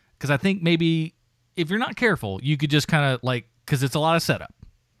 Because I think maybe if you're not careful, you could just kind of because it's a lot of setup.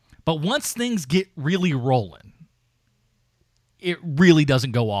 But once things get really rolling, it really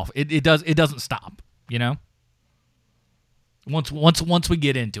doesn't go off. It doesn't stop, you know? Once we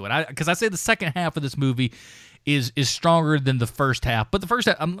get into it. Because I say the second half of this movie is stronger than the first half. But the first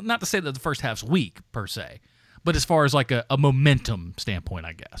half, not to say that the first half's weak, per se. But as far as like a momentum standpoint,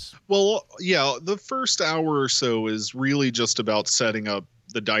 I guess. Well, yeah, the first hour or so is really just about setting up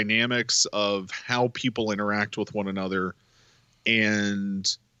the dynamics of how people interact with one another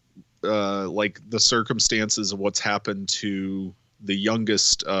and like the circumstances of what's happened to the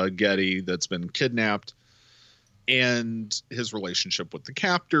youngest Getty that's been kidnapped and his relationship with the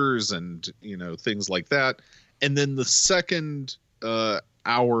captors and, things like that. And then the second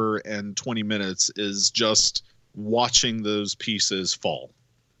hour and 20 minutes is just watching those pieces fall.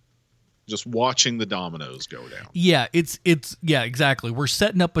 Just watching the dominoes go down. Yeah, it's exactly. We're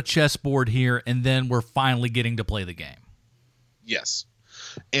setting up a chessboard here, and then we're finally getting to play the game. Yes,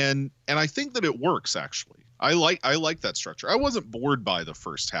 and I think that it works actually. I like that structure. I wasn't bored by the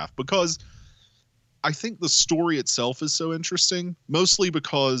first half because I think the story itself is so interesting. Mostly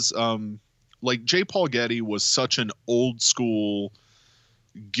because J. Paul Getty was such an old school,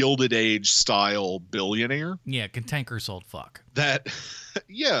 Gilded Age style billionaire. Yeah, cantankerous old fuck. That,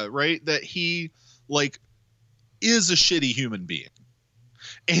 yeah, right. That he is a shitty human being,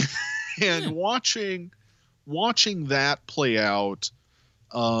 and watching that play out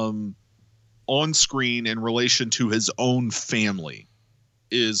on screen in relation to his own family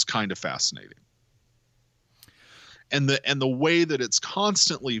is kind of fascinating. And the way that it's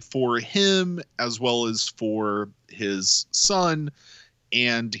constantly for him as well as for his son.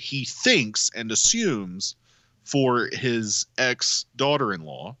 And he thinks and assumes for his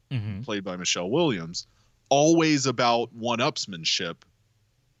ex-daughter-in-law, played by Michelle Williams, always about one-upsmanship.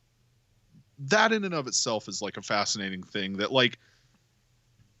 That in and of itself is like a fascinating thing that,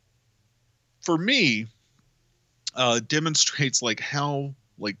 for me, demonstrates how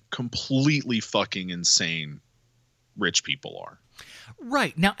completely fucking insane rich people are.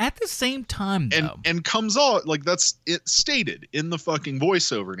 Right. Now, at the same time, though... And comes out, that's it stated in the fucking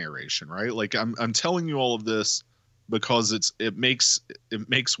voiceover narration, right? I'm telling you all of this because it makes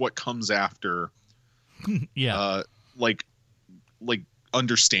what comes after... yeah.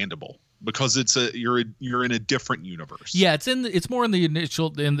 Understandable. Because you're in a different universe. Yeah, it's more in the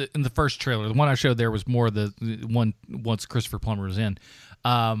initial... In the first trailer. The one I showed there was more the one once Christopher Plummer was in.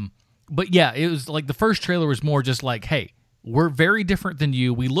 But yeah, it was the first trailer was more just hey... We're very different than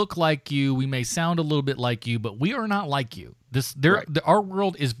you. We look like you. We may sound a little bit like you, but we are not like you. Our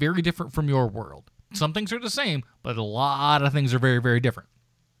world is very different from your world. Some things are the same, but a lot of things are very, very different.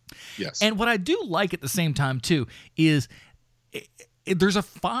 Yes. And what I do like at the same time, too, is there's a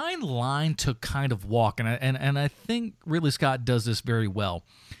fine line to kind of walk, and I think Ridley Scott does this very well,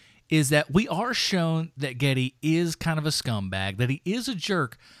 is that we are shown that Getty is kind of a scumbag, that he is a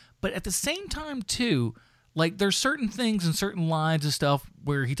jerk, but at the same time, too... there's certain things and certain lines and stuff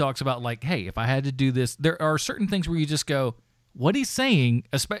where he talks about, hey, if I had to do this, there are certain things where you just go, what he's saying,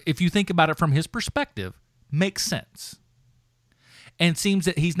 if you think about it from his perspective, makes sense. And it seems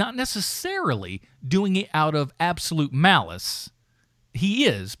that he's not necessarily doing it out of absolute malice. He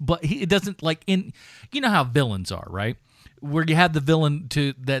is, but it doesn't, you know how villains are, right? Where you have the villain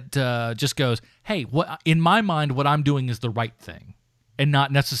that just goes, hey, in my mind, what I'm doing is the right thing and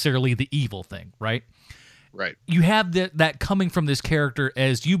not necessarily the evil thing, right? Right. You have that coming from this character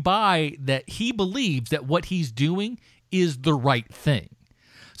as you buy that he believes that what he's doing is the right thing.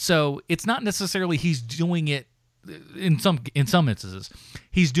 So it's not necessarily he's doing it in some instances.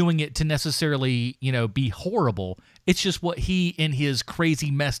 He's doing it to necessarily, be horrible. It's just what he in his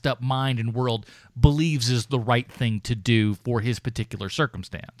crazy messed up mind and world believes is the right thing to do for his particular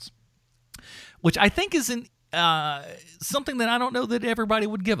circumstance. Which I think is something that I don't know that everybody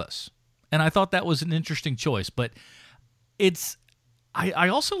would give us. And I thought that was an interesting choice, but I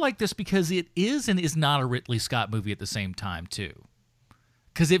also like this because it is and is not a Ridley Scott movie at the same time, too.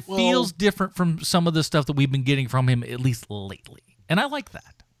 Because it feels different from some of the stuff that we've been getting from him, at least lately. And I like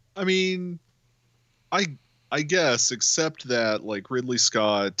that. I mean, I guess, except that, Ridley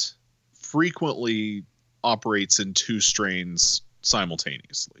Scott frequently operates in two strains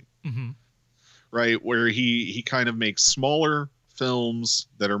simultaneously. Mm-hmm. Right, where he kind of makes smaller films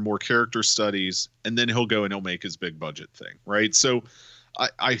that are more character studies, and then he'll go and he'll make his big budget thing, right? So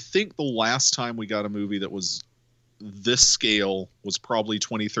I think the last time we got a movie that was this scale was probably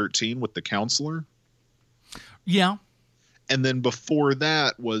 2013 with The Counselor. Yeah. And then before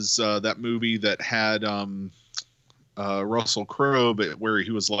that was that movie that had Russell Crowe, but where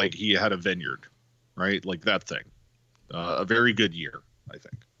he was like, he had a vineyard, right? Like that thing. A very good year, I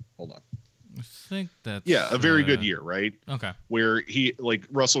think. Hold on. I think that's... Yeah, a very good year, right? Okay. Where he, like,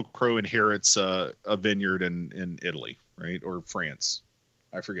 Russell Crowe inherits a vineyard in Italy, right? Or France.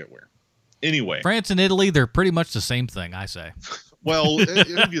 I forget where. Anyway. France and Italy, they're pretty much the same thing, I say. Well,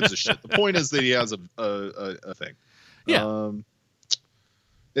 who gives a shit? The point is that he has a thing. Yeah.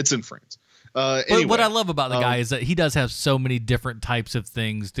 It's in France. Anyway, but what I love about the guy is that he does have so many different types of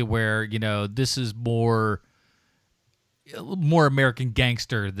things to where, you know, this is more American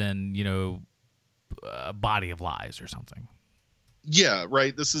Gangster than, you know, Body of Lies or something. Yeah,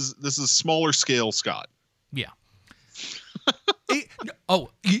 right. This is smaller scale Scott. Yeah.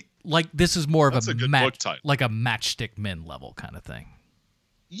 Like this is more of a Matchstick Men level kind of thing.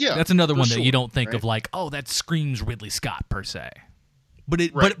 Yeah, that's another one that you don't think of like, oh, that screams Ridley Scott per se, but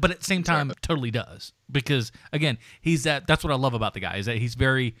at the same time, it totally does, because again, that's what I love about the guy, is that he's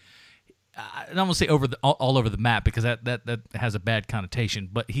very, I don't want to say all over the map, because that has a bad connotation,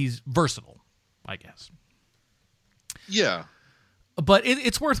 but he's versatile, I guess. Yeah. But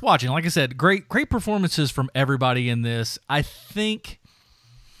it's worth watching. Like I said, great performances from everybody in this. I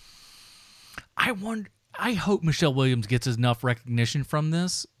hope Michelle Williams gets enough recognition from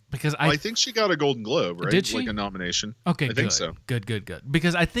this, because I think she got a Golden Globe, right? Did she? Like a nomination. Okay, I think so. Good.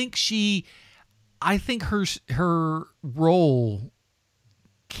 Because I think her role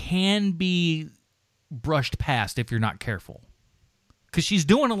can be brushed past if you're not careful. Because she's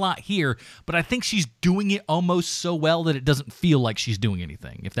doing a lot here, but I think she's doing it almost so well that it doesn't feel like she's doing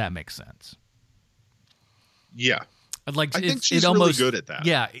anything, if that makes sense. Yeah. Like, I think she's really good at that.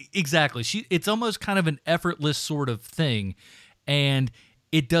 Yeah, exactly. It's almost kind of an effortless sort of thing, and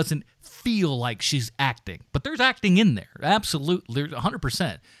it doesn't feel like she's acting. But there's acting in there. Absolutely. There's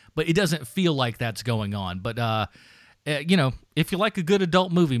 100%. But it doesn't feel like that's going on. But, you know, if you like a good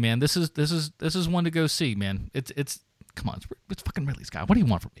adult movie, man, this is one to go see, man. It's come on, it's fucking Ridley Scott. What do you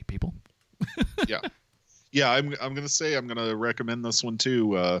want from me, people? Yeah. I'm gonna recommend this one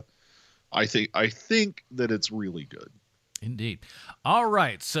too. I think that it's really good. Indeed. All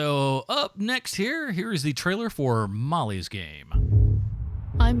right, so up next here is the trailer for Molly's Game.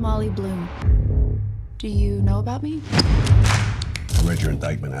 I'm Molly Bloom. Do you know about me? I read your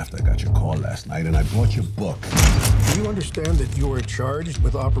indictment after I got your call last night, and I bought your book. Do you understand that you are charged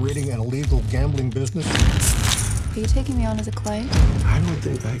with operating an illegal gambling business? Are you taking me on as a client? I don't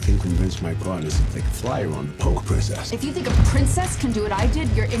think I can convince my partners to take a flyer on the Poke Princess. If you think a princess can do what I did,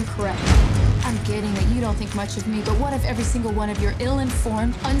 you're incorrect. I'm getting that you don't think much of me, but what if every single one of your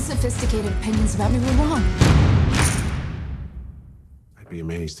ill-informed, unsophisticated opinions about me were wrong? I'd be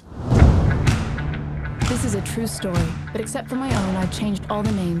amazed. This is a true story, but except for my own, I've changed all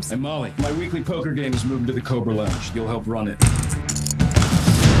the names. Hey, Molly, my weekly poker game is moving to the Cobra Lounge. You'll help run it.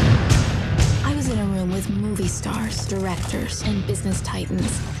 I was in a room with movie stars, directors, and business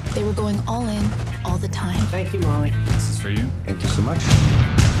titans. They were going all in, all the time. Thank you, Molly. This is for you. Thank you so much.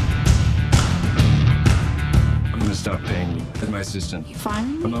 I'm gonna stop paying you as my assistant. You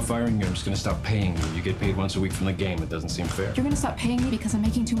firing me? I'm not firing you. I'm just gonna stop paying you. You get paid once a week from the game. It doesn't seem fair. You're gonna stop paying me because I'm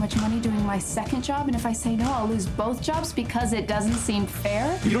making too much money doing my second job, and if I say no, I'll lose both jobs because it doesn't seem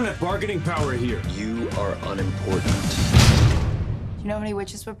fair? You don't have bargaining power here. You are unimportant. Do you know how many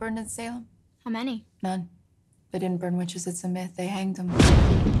witches were burned in Salem? How many? None. They didn't burn witches, it's a myth. They hanged them.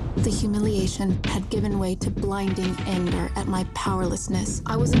 The humiliation had given way to blinding anger at my powerlessness.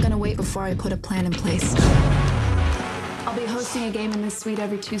 I wasn't gonna wait before I put a plan in place. I'll be hosting a game in this suite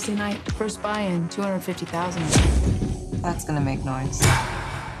every Tuesday night. First buy-in, $250,000. That's gonna make noise.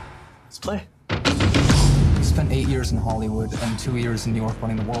 Let's play. I spent 8 years in Hollywood and 2 years in New York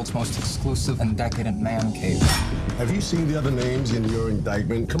running the world's most exclusive and decadent man cave. Have you seen the other names in your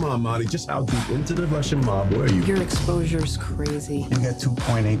indictment? Come on, Molly, just how deep into the Russian mob were you? Your exposure's crazy. You got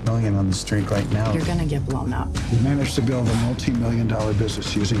 $2.8 million on the streak right now. You're gonna get blown up. You managed to build a multi-million-dollar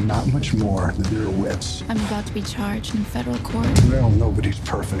business using not much more than your wits. I'm about to be charged in federal court. Well, nobody's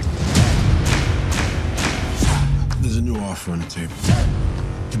perfect. There's a new offer on the table.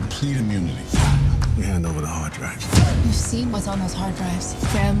 Complete immunity. me hand over the hard drives. You've seen what's on those hard drives.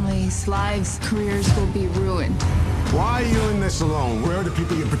 Families, lives, careers will be ruined. Why are you in this alone? Where are the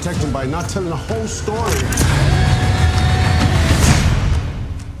people you're protecting by not telling the whole story?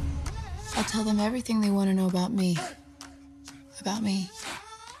 I'll tell them everything they want to know about me. About me.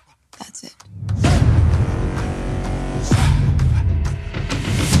 That's it.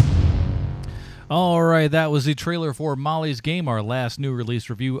 All right, that was the trailer for Molly's Game, our last new release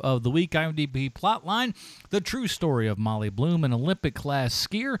review of the week. IMDb plotline: the true story of Molly Bloom, an Olympic-class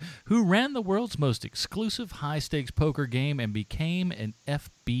skier who ran the world's most exclusive high-stakes poker game and became an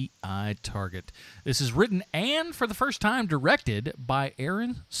FBI target. This is written and, for the first time, directed by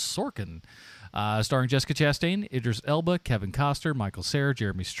Aaron Sorkin. Starring Jessica Chastain, Idris Elba, Kevin Costner, Michael Cera,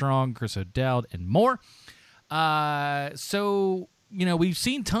 Jeremy Strong, Chris O'Dowd, and more. We've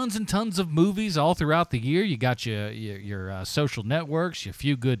seen tons and tons of movies all throughout the year. You got your Social Networks, your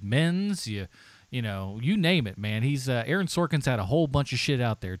Few Good Men's, you name it, man. He's Aaron Sorkin's had a whole bunch of shit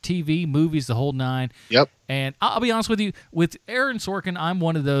out there, TV, movies, the whole nine. Yep. And I'll be honest with you, with Aaron Sorkin, I'm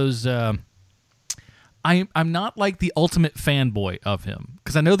one of those. I'm not like the ultimate fanboy of him,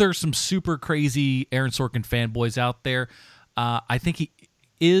 because I know there's some super crazy Aaron Sorkin fanboys out there. I think he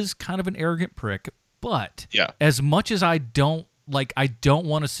is kind of an arrogant prick, but as much as I don't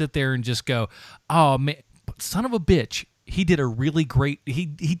want to sit there and just go, oh man, son of a bitch, he did a really great.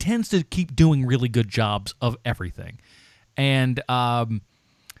 He tends to keep doing really good jobs of everything, and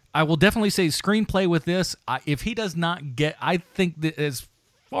I will definitely say screenplay with this. If he does not get, I think that as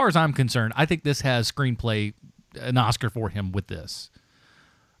far as I'm concerned, I think this has screenplay an Oscar for him with this.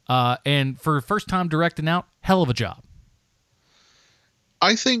 And for first time directing out, hell of a job.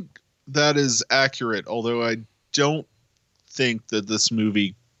 I think that is accurate, although I don't think that this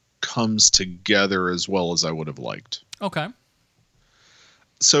movie comes together as well as I would have liked. Okay.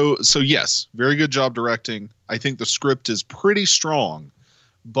 So yes, very good job directing. I think the script is pretty strong,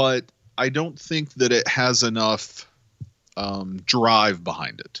 but I don't think that it has enough drive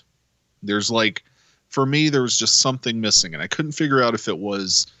behind it. For me, there was just something missing, and I couldn't figure out if it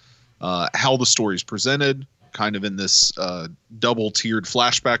was how the story's presented, kind of in this double-tiered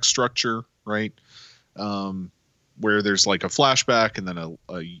flashback structure, right? Where there's like a flashback and then an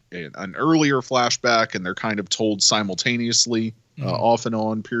earlier flashback, and they're kind of told simultaneously, off and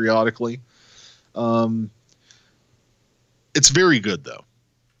on, periodically. It's very good though.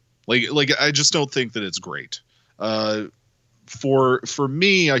 Like I just don't think that it's great. For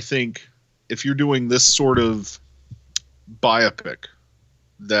me, I think if you're doing this sort of biopic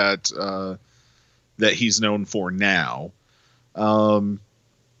that he's known for now, I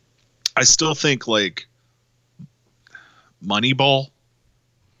still think like Moneyball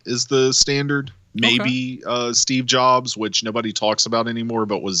is the standard. Maybe Steve Jobs, which nobody talks about anymore,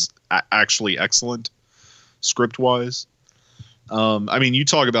 but was actually excellent script wise. I mean, you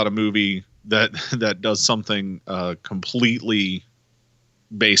talk about a movie that does something completely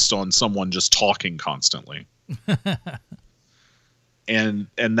based on someone just talking constantly. and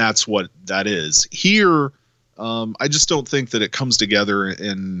that's what that is. Here, I just don't think that it comes together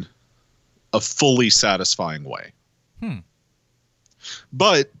in a fully satisfying way.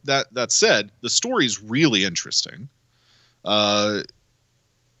 But that said, the story's really interesting. Jessica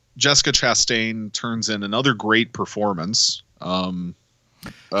Chastain turns in another great performance.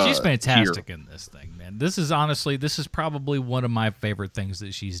 She's fantastic in this thing, man. This is probably one of my favorite things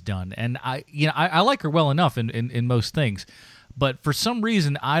that she's done. And I like her well enough in most things. But for some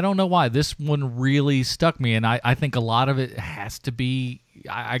reason, I don't know why, this one really stuck me. And I think a lot of it has to be,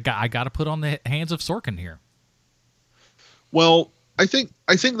 I got to put on the hands of Sorkin here. Well, I think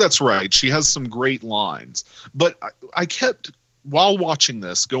that's right. She has some great lines, but I kept, while watching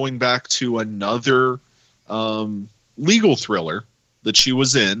this, going back to another legal thriller that she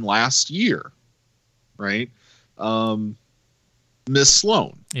was in last year, right? Miss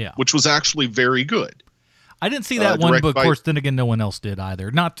Sloane, which was actually very good. I didn't see that one, but of course, then again, no one else did either.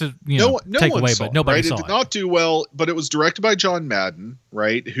 Not to take away, but nobody saw it. It did not do well, but it was directed by John Madden,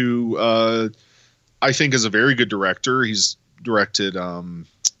 right? Who I think is a very good director. He's directed,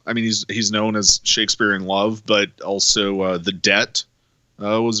 he's known as Shakespeare in Love, but also The Debt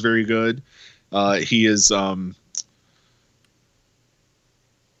was very good. He is, I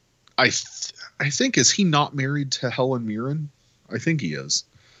think, is he not married to Helen Mirren? I think he is.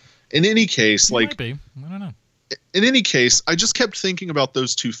 In any case, he might be. I don't know. In any case, I just kept thinking about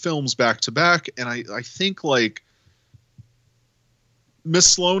those two films back to back, and I think like Miss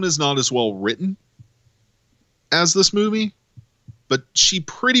Sloane is not as well written as this movie, but she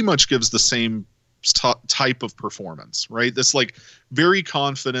pretty much gives the same type of performance, right? This like very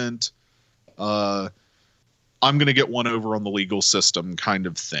confident, I'm going to get one over on the legal system kind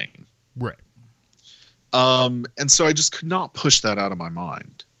of thing. Right. And so I just could not push that out of my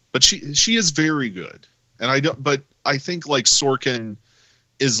mind. But she is very good. But I think like Sorkin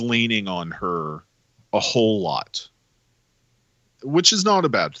is leaning on her a whole lot, which is not a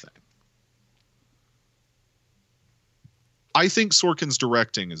bad thing. I think Sorkin's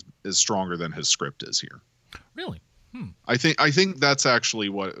directing is stronger than his script is here. Really? I think that's actually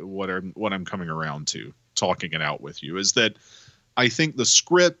what I'm coming around to talking it out with you, is that I think the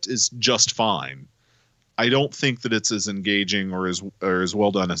script is just fine. I don't think that it's as engaging or as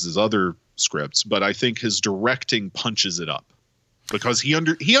well done as his other scripts, but I think his directing punches it up because he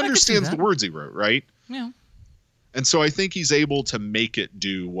understands the words he wrote, right? Yeah. And so I think he's able to make it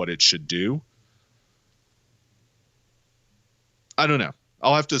do what it should do. I don't know.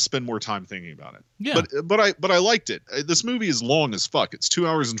 I'll have to spend more time thinking about it. Yeah. But I liked it. This movie is long as fuck. It's 2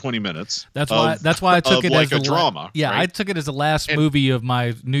 hours and 20 minutes. That's why I took it like as a drama. Yeah, right? I took it as the last movie of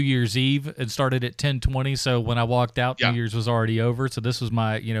my New Year's Eve. It started at 10:20, so when I walked out, New Year's was already over. So this was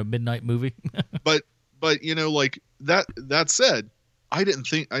my midnight movie. but like that said, I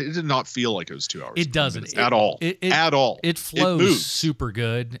did not feel like it was 2 hours. It doesn't at all. At all. It flows super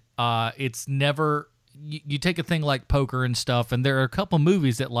good. It's never. You take a thing like poker and stuff, and there are a couple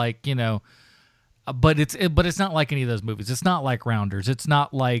movies that but it's not like any of those movies. It's not like Rounders. It's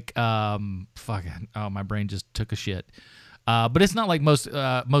not like my brain just took a shit. But it's not like most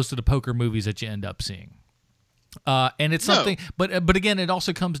of the poker movies that you end up seeing. And it's something, but again, it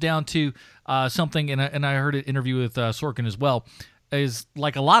also comes down to something, and I heard an interview with Sorkin as well. Is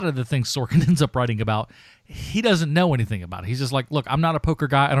like a lot of the things Sorkin ends up writing about, he doesn't know anything about it. He's just like, look, I'm not a poker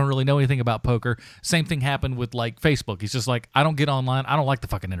guy. I don't really know anything about poker. Same thing happened with like Facebook. He's just like, I don't get online. I don't like the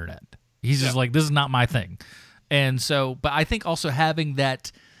fucking internet. He's just like, this is not my thing. And so, but I think also having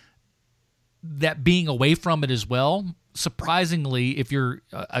that being away from it as well, surprisingly, if you're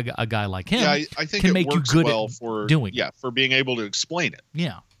a guy like him, I think can it make works you good well at for doing for being able to explain it.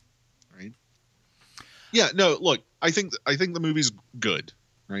 Yeah. Right. Yeah. No. Look, I think the movie's good.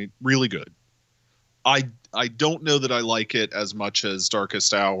 Right. Really good. I don't know that I like it as much as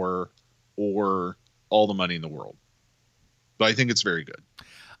Darkest Hour or All the Money in the World, but I think it's very good.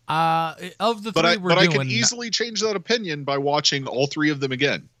 Of the three I can easily change that opinion by watching all three of them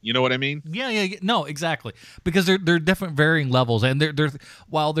again. You know what I mean? Yeah. No, exactly. Because they're different, varying levels, and they're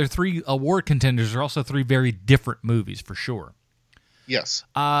while they're three award contenders, they're also three very different movies for sure. Yes.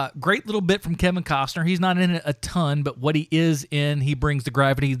 Great little bit from Kevin Costner. He's not in it a ton, but what he is in, he brings the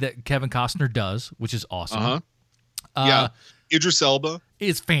gravity that Kevin Costner does, which is awesome. Yeah. Idris Elba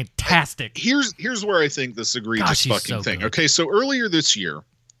is fantastic. Here's where I think this egregious fucking thing. Good. Okay, so earlier this year,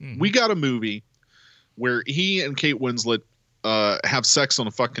 we got a movie where he and Kate Winslet have sex on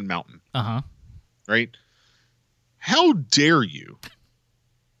a fucking mountain. Right? How dare you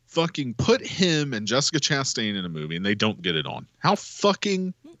fucking put him and Jessica Chastain in a movie and they don't get it on? How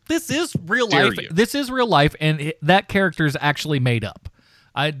fucking This is real life. This is real life, and that character is actually made up.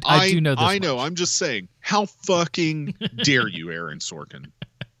 I do know this. I know. I'm just saying, how fucking dare you, Aaron Sorkin?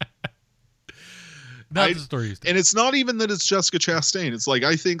 Not the story. And it's not even that it's Jessica Chastain. It's like,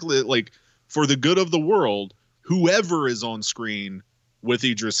 I think that, like, for the good of the world, whoever is on screen with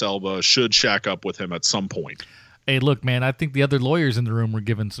Idris Elba should shack up with him at some point. Hey, look, man, I think the other lawyers in the room were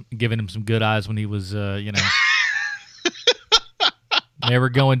giving him some good eyes when he was, they were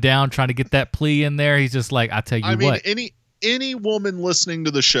going down trying to get that plea in there. He's just like, I tell you what. Any woman listening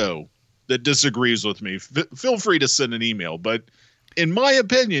to the show that disagrees with me, feel free to send an email. But in my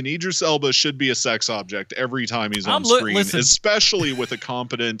opinion, Idris Elba should be a sex object every time he's on screen, especially with a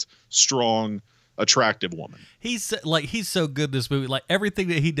competent, strong, attractive woman. He's so good this movie. Like everything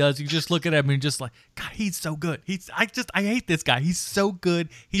that he does, you just look at him and just like, God, he's so good. I hate this guy. He's so good.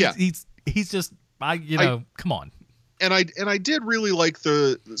 He's just come on. And I did really like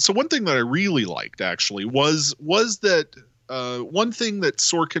one thing that I really liked actually was that one thing that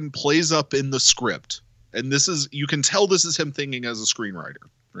Sorkin plays up in the script, and you can tell this is him thinking as a screenwriter,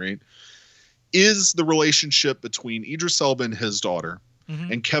 right? Is the relationship between Idris Elba and his daughter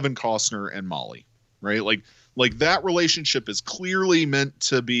and Kevin Costner and Molly, right? Like that relationship is clearly meant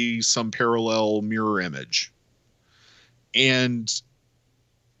to be some parallel mirror image. And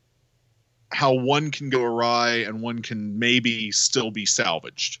how one can go awry and one can maybe still be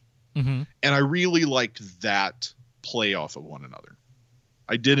salvaged. And I really liked that play off of one another.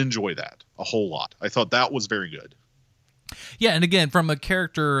 I did enjoy that a whole lot. I thought that was very good. Yeah, and again, from a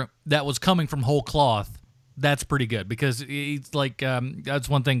character that was coming from whole cloth, That's pretty good because he's like that's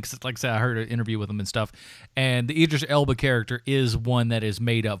one thing. 'Cause like I said, I heard an interview with him and stuff, and the Idris Elba character is one that is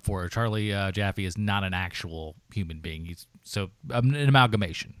made up for. Charlie Jaffe is not an actual human being. He's an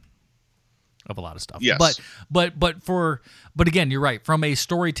amalgamation of a lot of stuff. Yes. But again, you're right. From a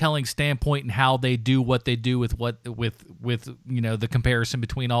storytelling standpoint and how they do what they do with the comparison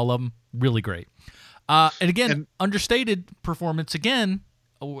between all of them, really great. And again, understated performance again.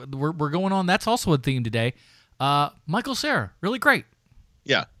 We're going on. That's also a theme today. Michael Cera, really great.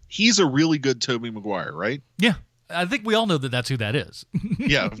 Yeah, he's a really good Tobey Maguire, right? Yeah, I think we all know that that's who that is.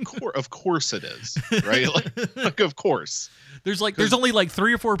 Yeah, of course it is, right? Like of course. There's only like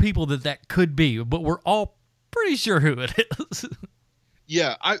 3 or 4 people that could be, but we're all pretty sure who it is.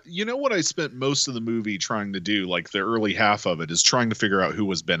 Yeah, you know what I spent most of the movie trying to do, like the early half of it, is trying to figure out who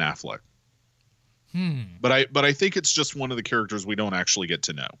was Ben Affleck. But I think it's just one of the characters we don't actually get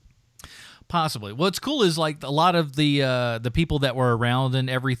to know. Possibly. What's cool is like a lot of the people that were around and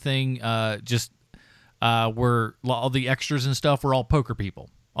everything were all the extras and stuff were all poker people,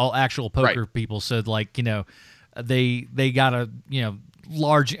 all actual poker people. So like, they got a,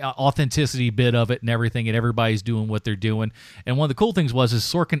 large authenticity bit of it and everything, and everybody's doing what they're doing. And one of the cool things is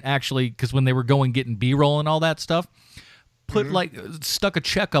Sorkin actually, because when they were getting B-roll and all that stuff, stuck a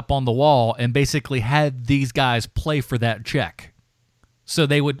check up on the wall and basically had these guys play for that check. So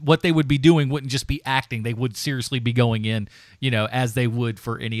what they would be doing wouldn't just be acting. They would seriously be going in, as they would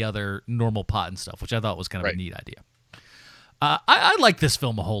for any other normal pot and stuff, which I thought was kind of a neat idea. I like this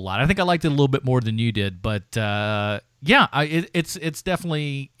film a whole lot. I think I liked it a little bit more than you did, but it's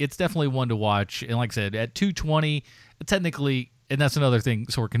definitely one to watch. And like I said, at $220, technically. And that's another thing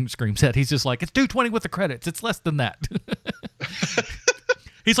Sorkin screams at. He's just like, it's $220 with the credits. It's less than that.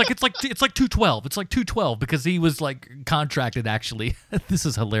 He's like, it's like $212. It's like $212 because he was like contracted. Actually, this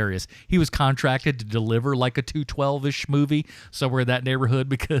is hilarious. He was contracted to deliver like a $212-ish movie somewhere in that neighborhood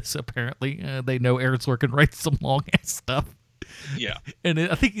because apparently they know Aaron Sorkin writes some long ass stuff. Yeah, and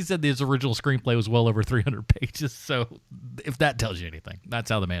I think he said his original screenplay was well over 300 pages. So, if that tells you anything,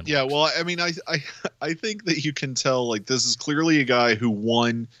 that's how the man. Yeah, works. well, I mean, I think that you can tell like this is clearly a guy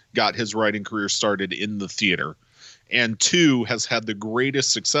who got his writing career started in the theater, and 2 has had the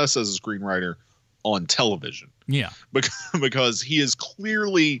greatest success as a screenwriter on television. Yeah, because he is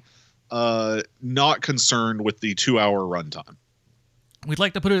clearly not concerned with the 2-hour runtime. We'd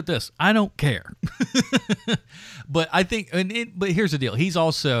like to put it at this: I don't care. But I think, but here's the deal: he's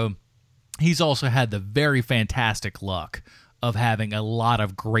also had the very fantastic luck of having a lot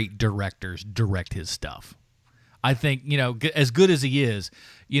of great directors direct his stuff. I think as good as he is,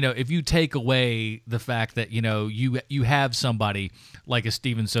 if you take away the fact that you have somebody like a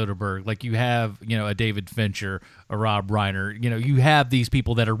Steven Soderbergh, like you have a David Fincher, a Rob Reiner, you have these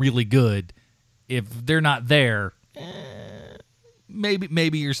people that are really good. If they're not there.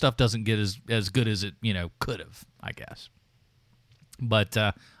 Maybe your stuff doesn't get as good as it could have, I guess. But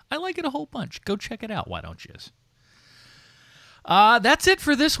I like it a whole bunch. Go check it out. Why don't you? That's it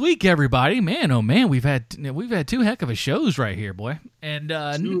for this week, everybody. Man, oh man, we've had 2 heck of a shows right here, boy.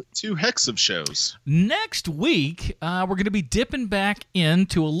 And two hecks of shows. Next week, we're going to be dipping back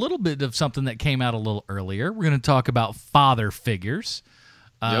into a little bit of something that came out a little earlier. We're going to talk about father figures.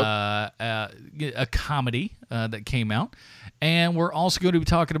 A comedy that came out. And we're also going to be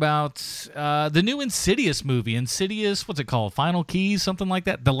talking about the new Insidious movie. Insidious, what's it called? Final Keys, something like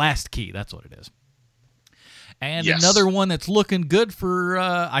that? The Last Key, that's what it is. And another one that's looking good for,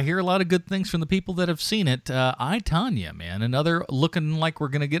 I hear a lot of good things from the people that have seen it. I, Tonya, man. Another looking like we're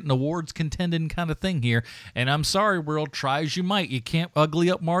going to get an awards contending kind of thing here. And I'm sorry, world, try as you might. You can't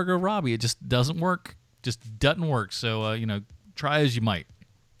ugly up Margot Robbie. It just doesn't work. Just doesn't work. So, try as you might.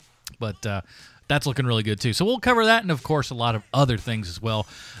 But that's looking really good, too. So we'll cover that and, of course, a lot of other things as well.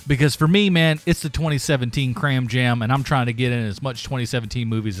 Because for me, man, it's the 2017 Cram Jam, and I'm trying to get in as much 2017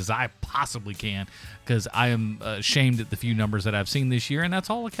 movies as I possibly can because I am ashamed at the few numbers that I've seen this year, and that's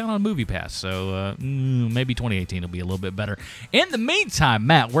all I count on Movie Pass. So maybe 2018 will be a little bit better. In the meantime,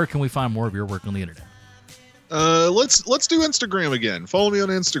 Matt, where can we find more of your work on the internet? Let's do Instagram again. Follow me on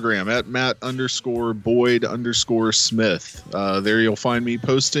Instagram at Matt_Boyd_Smith. There you'll find me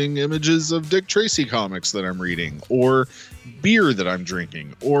posting images of Dick Tracy comics that I'm reading, or beer that I'm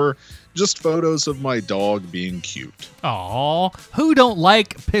drinking, or just photos of my dog being cute. Aw, who don't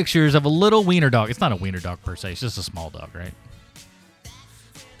like pictures of a little wiener dog? It's not a wiener dog per se. It's just a small dog, right?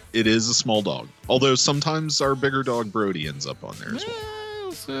 It is a small dog. Although sometimes our bigger dog Brody ends up on there as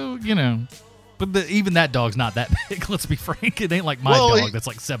well. So, But even that dog's not that big, let's be frank. It ain't like my dog that's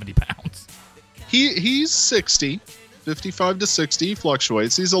like 70 pounds. He's 60, 55 to 60. He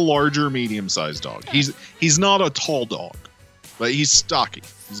fluctuates. He's a larger, medium-sized dog. He's not a tall dog, but he's stocky.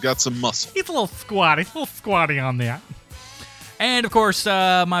 He's got some muscle. He's a little squatty on that. And, of course,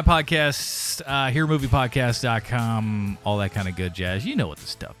 my podcast, HearMoviePodcast.com, all that kind of good jazz. You know what the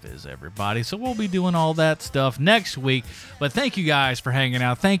stuff is, everybody. So we'll be doing all that stuff next week. But thank you guys for hanging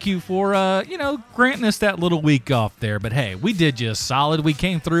out. Thank you for, granting us that little week off there. But, hey, we did just solid. We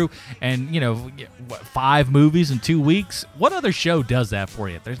came through and, 5 movies in 2 weeks. What other show does that for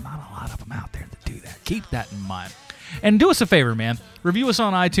you? There's not a lot of them out there that do that. Keep that in mind. And do us a favor, man. Review us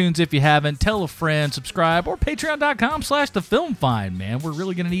on iTunes if you haven't. Tell a friend, subscribe, or patreon.com/thefilmfind, man. We're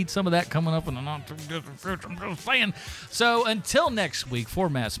really going to need some of that coming up in the not-too-distant future. I'm just saying. So until next week, for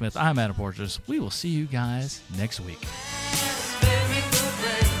Matt Smith, I'm Adam Porteous. We will see you guys next week.